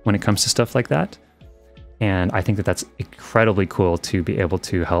when it comes to stuff like that. And I think that that's incredibly cool to be able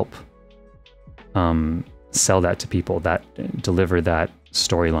to help sell that to people, that deliver that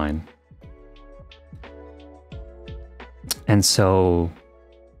storyline. And so,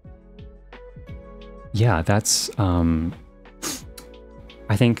 yeah, that's, I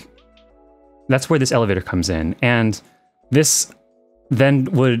think that's where this elevator comes in. And this then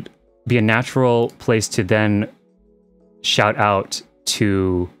would be a natural place to then shout out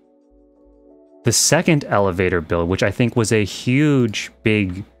to the second elevator build, which I think was a huge,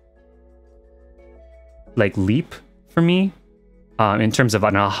 big, like, leap for me in terms of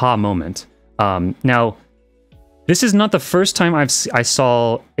an aha moment. Now, this is not the first time I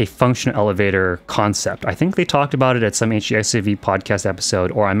saw a functional elevator concept. I think they talked about it at some FFXIV podcast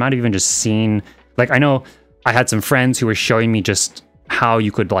episode, or I might have even just seen, like, I know I had some friends who were showing me just how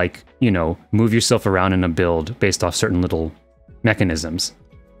you could, like, you know, move yourself around in a build based off certain little mechanisms.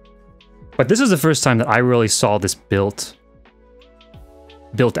 But this is the first time that I really saw this built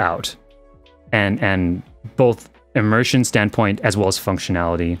out, and both immersion standpoint as well as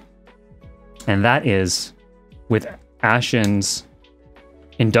functionality. And that is with Ashen's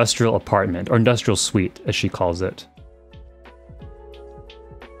industrial apartment, or industrial suite, as she calls it.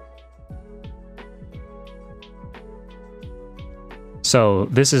 So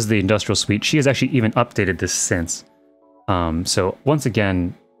this is the industrial suite. She has actually even updated this since. So once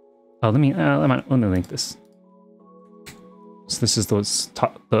again, let me link this. So this is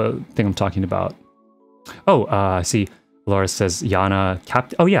the thing I'm talking about. Oh, I see. Laura says Yana,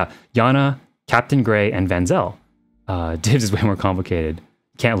 Yana, Captain Gray, and Vanzel. Divs is way more complicated.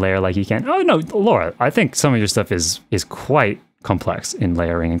 Can't layer like you can. Oh no, Laura, I think some of your stuff is quite complex in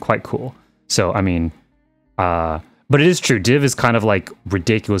layering and quite cool. So I mean, but it is true. Div is kind of like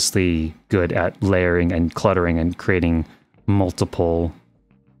ridiculously good at layering and cluttering and creating multiple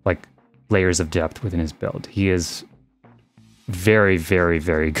like layers of depth within his build. He is very, very,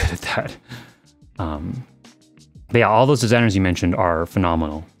 very good at that. But yeah, all those designers you mentioned are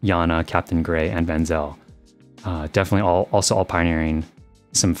phenomenal. Yana, Captain Gray, and Vanzel. Definitely also all pioneering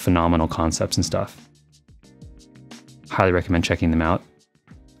some phenomenal concepts and stuff. Highly recommend checking them out.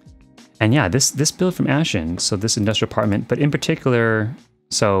 And yeah, this build from Ashen, so this industrial apartment, but in particular,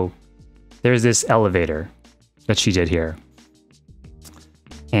 so there's this elevator that she did here.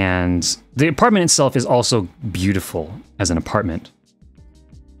 And the apartment itself is also beautiful as an apartment.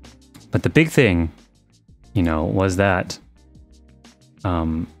 But the big thing, you know, was that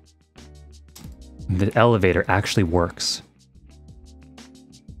the elevator actually works.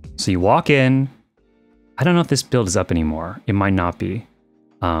 So you walk in. I don't know if this build is up anymore. It might not be.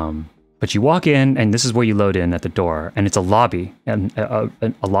 But you walk in, and this is where you load in at the door, and it's a lobby, and a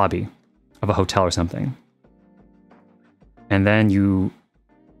lobby of a hotel or something. And then you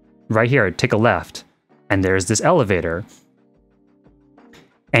right here, take a left, and there's this elevator.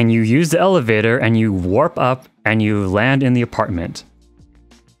 And you use the elevator and you warp up and you land in the apartment.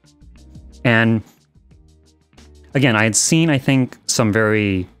 And again, I had seen, I think, some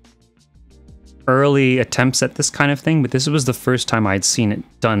very early attempts at this kind of thing, but this was the first time I'd seen it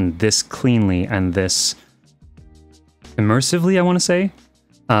done this cleanly and this immersively, I want to say.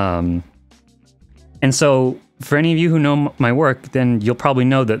 And so for any of you who know my work, then you'll probably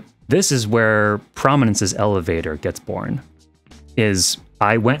know that this is where Prominence's elevator gets born. Is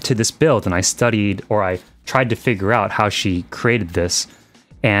I went to this build and I studied, or I tried to figure out how she created this.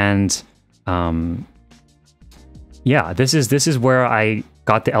 And yeah, this is where I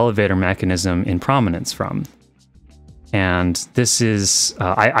got the elevator mechanism in Prominence from. And this is,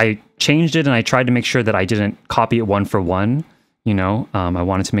 I changed it and I tried to make sure that I didn't copy it one for one. You know, I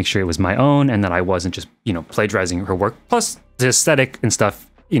wanted to make sure it was my own and that I wasn't just, you know, plagiarizing her work. Plus the aesthetic and stuff,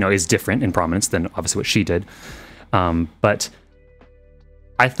 you know, is different in Prominence than obviously what she did. But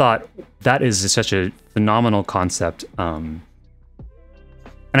I thought that is such a phenomenal concept. And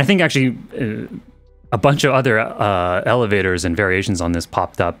I think actually a bunch of other elevators and variations on this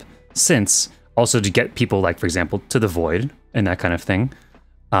popped up since, also to get people, like, for example, to the void and that kind of thing.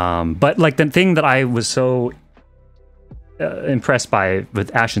 But like the thing that I was so impressed by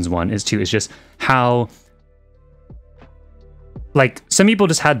with Ashen's one is just how, like, some people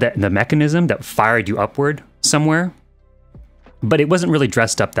just had the mechanism that fired you upward somewhere, but it wasn't really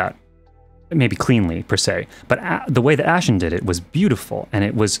dressed up that maybe cleanly per se. But the way that Ashen did it was beautiful, and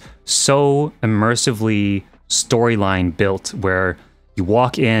it was so immersively storyline built, where you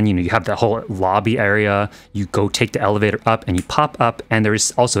walk in, you know, you have that whole lobby area, you go take the elevator up and you pop up, and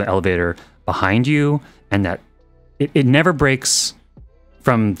there's also an elevator behind you, and that it never breaks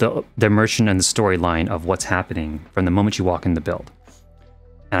from the immersion and the storyline of what's happening from the moment you walk in the build.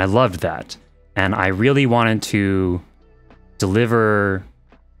 And I loved that. And I really wanted to deliver,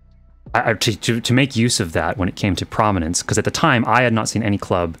 to make use of that when it came to Prominence, because at the time I had not seen any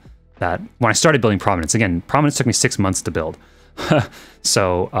club that, when I started building Prominence, again, Prominence took me 6 months to build.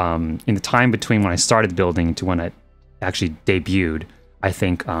 So in the time between when I started building to when it actually debuted, I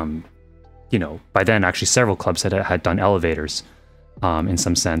think, you know, by then actually several clubs had done elevators in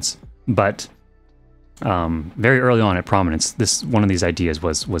some sense. But very early on at Prominence, one of these ideas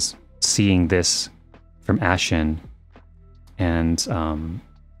was seeing this from Ashen and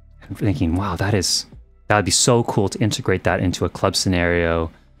thinking, wow, that would be so cool to integrate that into a club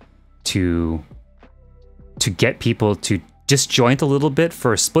scenario, to get people to disjoint a little bit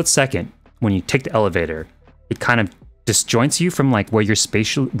for a split second. When you take the elevator, it kind of disjoints you from like where you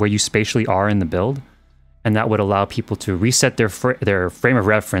spatially are in the build, and that would allow people to reset their frame of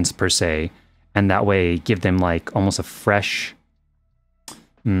reference per se, and that way give them like almost a fresh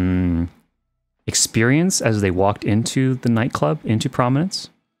experience as they walked into the nightclub, into Prominence.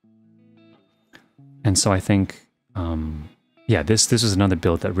 And so I think, yeah, this was another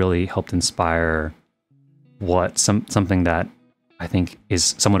build that really helped inspire something that I think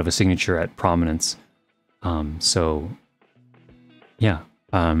is somewhat of a signature at Prominence. So yeah,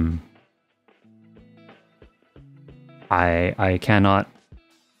 I cannot,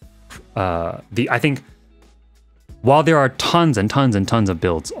 I think while there are tons and tons and tons of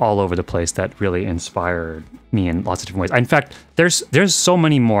builds all over the place that really inspired me in lots of different ways. In fact, there's so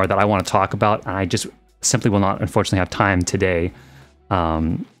many more that I want to talk about, and I just simply will not, unfortunately, have time today.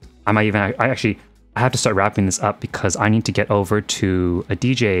 I have to start wrapping this up because I need to get over to a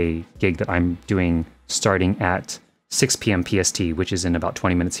DJ gig that I'm doing starting at 6 p.m. PST, which is in about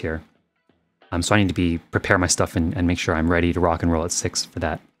 20 minutes here. So I need to prepare my stuff and make sure I'm ready to rock and roll at 6 for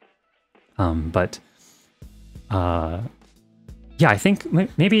that. Yeah, I think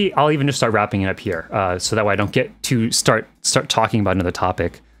maybe I'll even just start wrapping it up here, so that way I don't get to start talking about another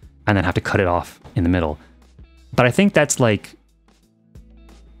topic and then have to cut it off in the middle. But I think that's like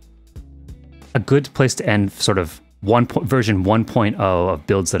a good place to end sort of version 1.0 of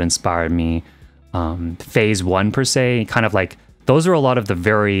builds that inspired me. Phase 1 per se, kind of like, those are a lot of the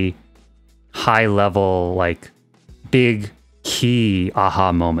very high level, like big key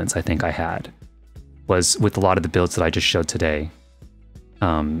aha moments I think I had, was with a lot of the builds that I just showed today.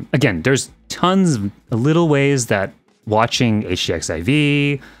 Again, there's tons of little ways that watching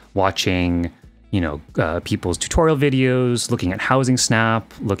FFXIV, watching, you know, people's tutorial videos, looking at Housing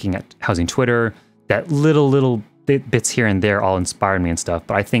Snap, looking at Housing Twitter, that little bits here and there all inspired me and stuff.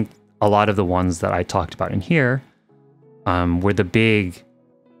 But I think a lot of the ones that I talked about in here were the big,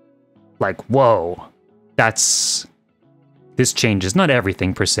 like, whoa, this changes, not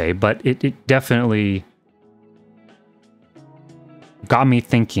everything per se, but it definitely got me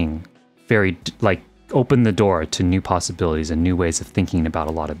thinking very, like, opened the door to new possibilities and new ways of thinking about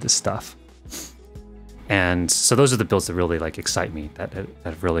a lot of this stuff. And so those are the builds that really like excite me, that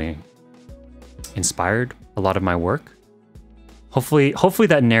have really inspired a lot of my work. Hopefully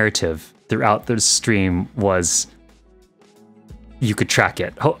that narrative throughout the stream was, you could track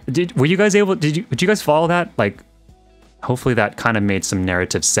it. Were you guys able, did you guys follow that? Like, hopefully that kind of made some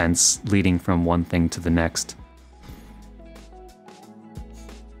narrative sense leading from one thing to the next.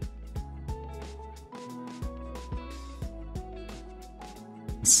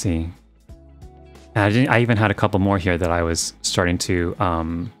 Let's see. And I even had a couple more here that I was starting to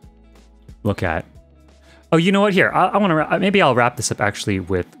look at. Oh, you know what? Here, I want to. Maybe I'll wrap this up actually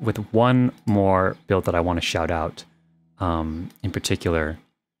with one more build that I want to shout out, in particular.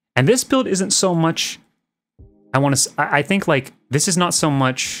 And this build isn't so much. I think like this is not so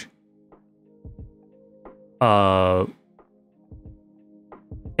much. A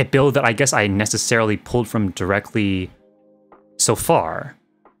build that I guess I necessarily pulled from directly so far.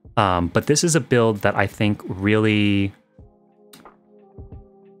 But this is a build that I think really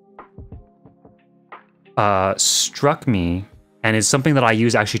struck me, and is something that I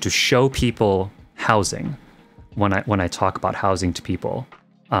use actually to show people housing when I talk about housing to people.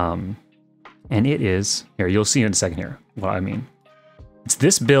 And it is, here, you'll see in a second here what I mean. It's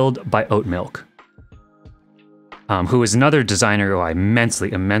this build by Oat Milk, who is another designer who I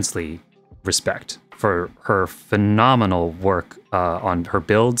immensely respect for her phenomenal work on her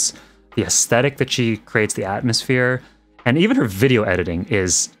builds, the aesthetic that she creates, the atmosphere, and even her video editing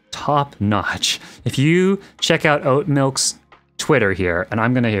is top notch. If you check out Oat Milk's Twitter here, and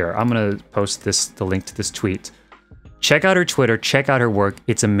I'm gonna post the link to this tweet. Check out her Twitter, check out her work,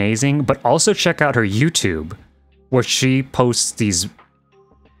 it's amazing, but also check out her YouTube, where she posts these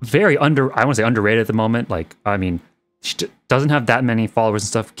very I want to say underrated at the moment. Like, I mean, she doesn't have that many followers and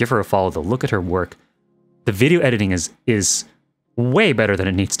stuff. Give her a follow though, look at her work. The video editing is way better than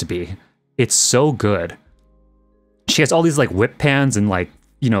it needs to be. It's so good. She has all these like whip pans and like,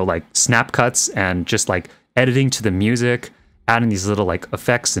 you know, like snap cuts and just like editing to the music, adding these little like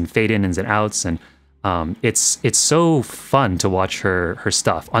effects and fade ins and outs, and it's so fun to watch her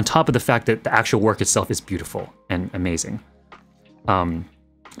stuff. On top of the fact that the actual work itself is beautiful and amazing.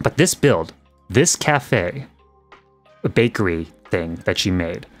 But this build, this cafe, a bakery thing that she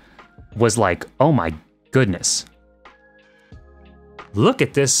made, was like, oh my goodness. Look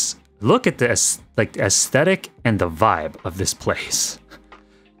at this. Look at this, like the aesthetic and the vibe of this place.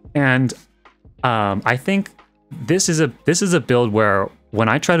 And I think this is a build where when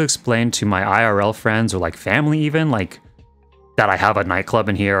I try to explain to my IRL friends or like family even, like that I have a nightclub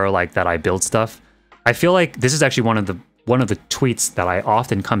in here or like that I build stuff, I feel like this is actually one of the tweets that I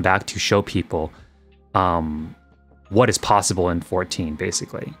often come back to show people what is possible in 14,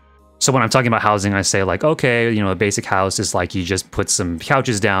 basically. So when I'm talking about housing, I say like, okay, you know, a basic house is like you just put some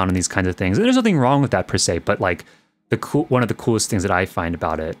couches down and these kinds of things. And there's nothing wrong with that per se, but like one of the coolest things that I find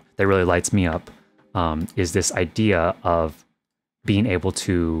about it that really lights me up is this idea of being able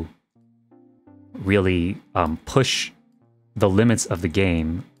to really push the limits of the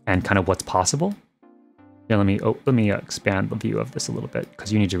game and kind of what's possible. Yeah, let me expand the view of this a little bit,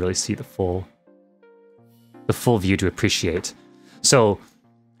 because you need to really see the full view to appreciate. So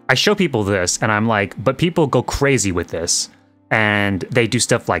I show people this and I'm like, but people go crazy with this and they do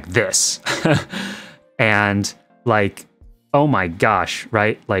stuff like this. And like, oh my gosh,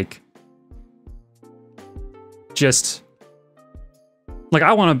 right? Like, just like,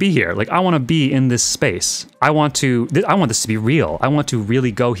 I want to be here. Like, I want to be in this space. I want this to be real. I want to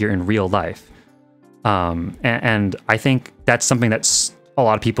really go here in real life. And I think that's something that's a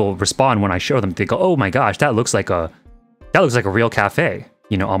lot of people respond when I show them. They go, oh my gosh, that looks like a real cafe.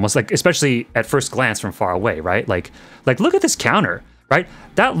 You know, almost like, especially at first glance from far away, right? Like look at this counter, right?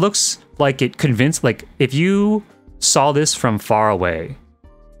 That looks like it convinced, like if you saw this from far away,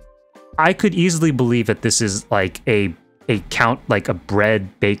 I could easily believe that this is like a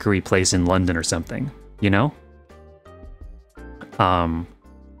bread bakery place in London or something, you know?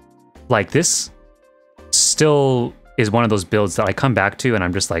 Like this still is one of those builds that I come back to and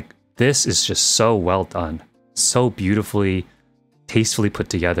I'm just like, this is just so well done. So beautifully, tastefully put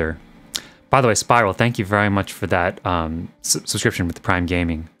together. By the way, Spiral, thank you very much for that subscription with Prime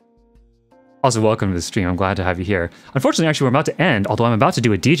Gaming. Also, welcome to the stream. I'm glad to have you here. Unfortunately, actually, we're about to end, although I'm about to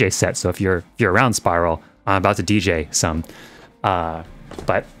do a DJ set, so if you're around, Spiral, I'm about to DJ some.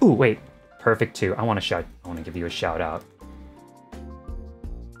 But, ooh, wait. Perfect, too. I want to give you a shout out.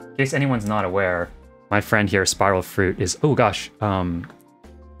 In case anyone's not aware, my friend here, Spiral Fruit, is... Oh, gosh. There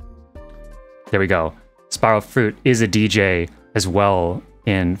we go. Spiral Fruit is a DJ as well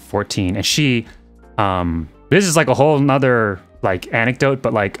in 14, and she, this is like a whole nother like anecdote,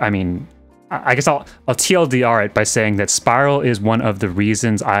 but like, I mean, I guess I'll TLDR it by saying that Spiral is one of the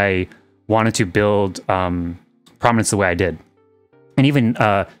reasons I wanted to build Prominence the way I did. And even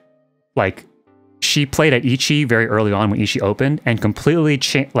like, she played at Ichi very early on when Ichi opened, and completely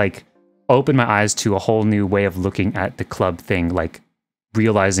like opened my eyes to a whole new way of looking at the club thing, like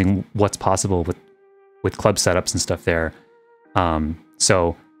realizing what's possible with club setups and stuff there.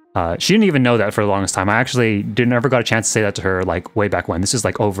 So she didn't even know that for the longest time. I actually never got a chance to say that to her like way back when. This is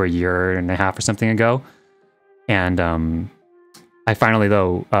like over a year and a half or something ago. And I finally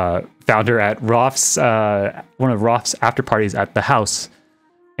though found her at Rolf's one of Rolf's after parties at the house,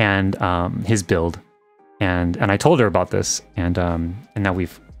 and his build, and I told her about this, and now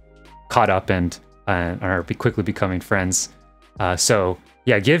we've caught up and are quickly becoming friends. So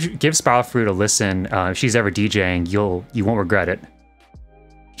yeah, give Spiral Fruit a listen. If she's ever DJing, you won't regret it.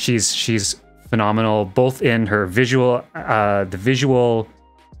 She's phenomenal, both in her visual, the visual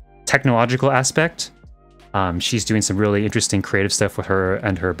technological aspect. She's doing some really interesting creative stuff with her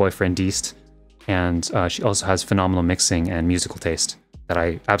and her boyfriend Deist, and she also has phenomenal mixing and musical taste that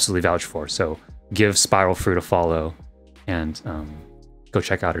I absolutely vouch for. So give Spiral Fruit a follow, and go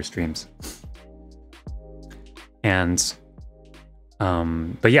check out her streams. And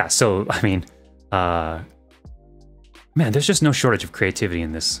but yeah, so I mean, man, there's just no shortage of creativity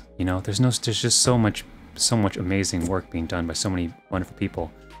in this. You know, there's just so much amazing work being done by so many wonderful people.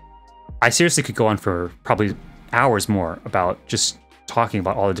 I seriously could go on for probably hours more about just talking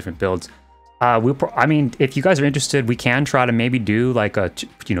about all the different builds. I mean, if you guys are interested, we can try to maybe do like a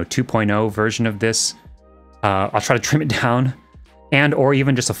 2.0 version of this. I'll try to trim it down, and or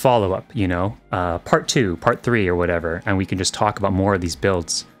even just a follow-up, you know, part 2, part 3, or whatever, and we can just talk about more of these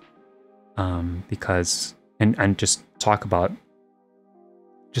builds, because and just talk about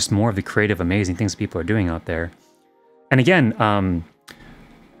just more of the creative, amazing things people are doing out there. And again,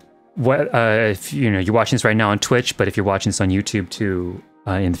 what if you know you're watching this right now on Twitch, but if you're watching this on YouTube too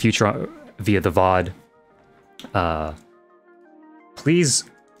in the future via the VOD, please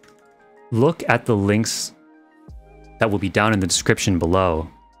look at the links that will be down in the description below,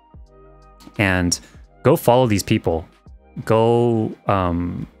 and go follow these people. Go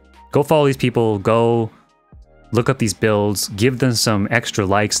follow these people. Go look up these builds. Give them some extra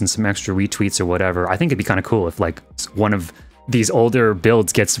likes and some extra retweets or whatever. I think it'd be kind of cool if like one of these older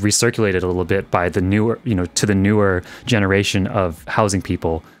builds gets recirculated a little bit by the newer, you know, to the newer generation of housing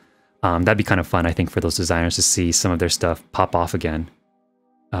people. That'd be kind of fun, I think, for those designers to see some of their stuff pop off again.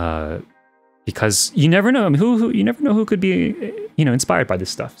 Because you never know you never know who could be, you know, inspired by this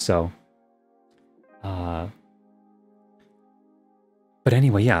stuff. So, but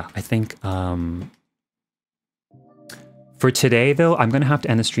anyway, yeah, I think for today though, I'm gonna have to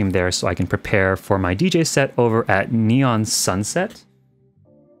end the stream there so I can prepare for my DJ set over at Neon Sunset,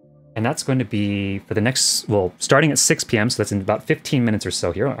 and that's going to be for the next, well, starting at 6 p.m. So that's in about 15 minutes or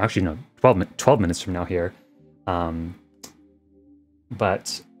so here. Actually, no, 12 minutes from now here.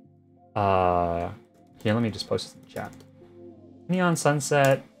 But here, let me just post this in the chat. Neon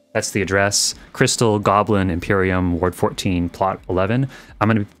Sunset, that's the address. Crystal Goblin Imperium, Ward 14, Plot 11. I'm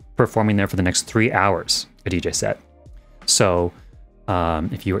going to be performing there for the next 3 hours, a DJ set. So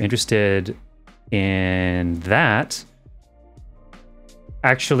if you are interested in that,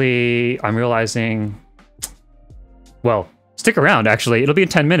 actually, I'm realizing, well, stick around, actually. It'll be in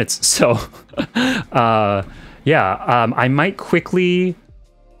 10 minutes. So yeah, I might quickly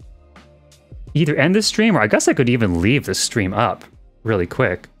either end the stream, or I guess I could even leave the stream up really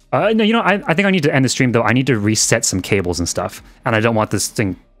quick. No, you know, I think I need to end the stream, though. I need to reset some cables and stuff, and I don't want this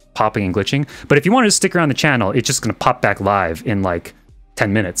thing popping and glitching. But if you wanted to stick around the channel, it's just going to pop back live in like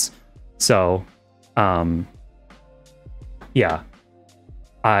 10 minutes. So, yeah.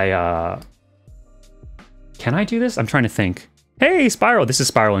 Can I do this? I'm trying to think. Hey, Spiral! This is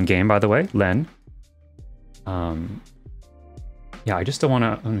Spiral in game, by the way. Len. Yeah, I just don't want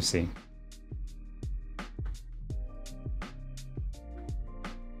to... Let me see.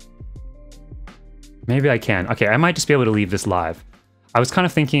 Maybe I can. Okay, I might just be able to leave this live. I was kind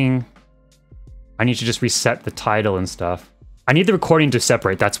of thinking I need to just reset the title and stuff. I need the recording to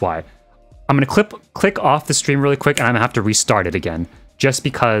separate, that's why. I'm going to click off the stream really quick, and I'm going to have to restart it again. Just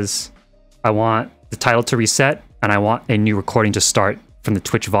because I want the title to reset, and I want a new recording to start from the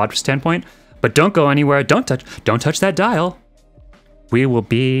Twitch VOD standpoint. But don't go anywhere. Don't touch that dial. We will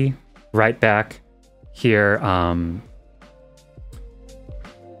be right back here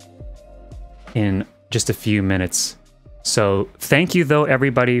in just a few minutes. So thank you, though,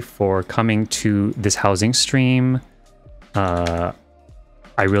 everybody, for coming to this housing stream. I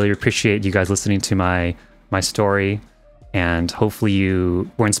really appreciate you guys listening to my story, and hopefully you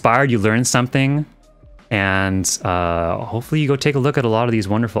were inspired, you learned something, and hopefully you go take a look at a lot of these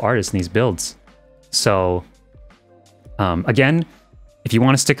wonderful artists and these builds. So again, if you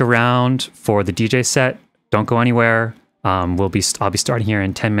want to stick around for the DJ set, don't go anywhere. I'll be starting here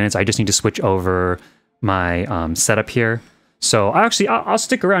in 10 minutes. I just need to switch over my setup here. So I'll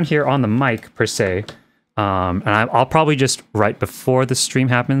stick around here on the mic per se. And I'll probably just right before the stream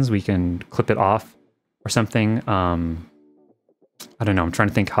happens, we can clip it off or something. I don't know. I'm trying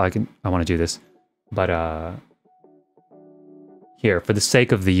to think how I want to do this, but here, for the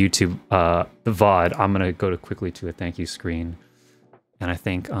sake of the YouTube, the VOD, I'm gonna go quickly to a thank you screen, and I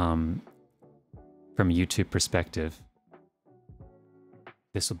think from a YouTube perspective,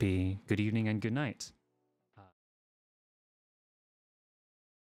 this will be good evening and good night.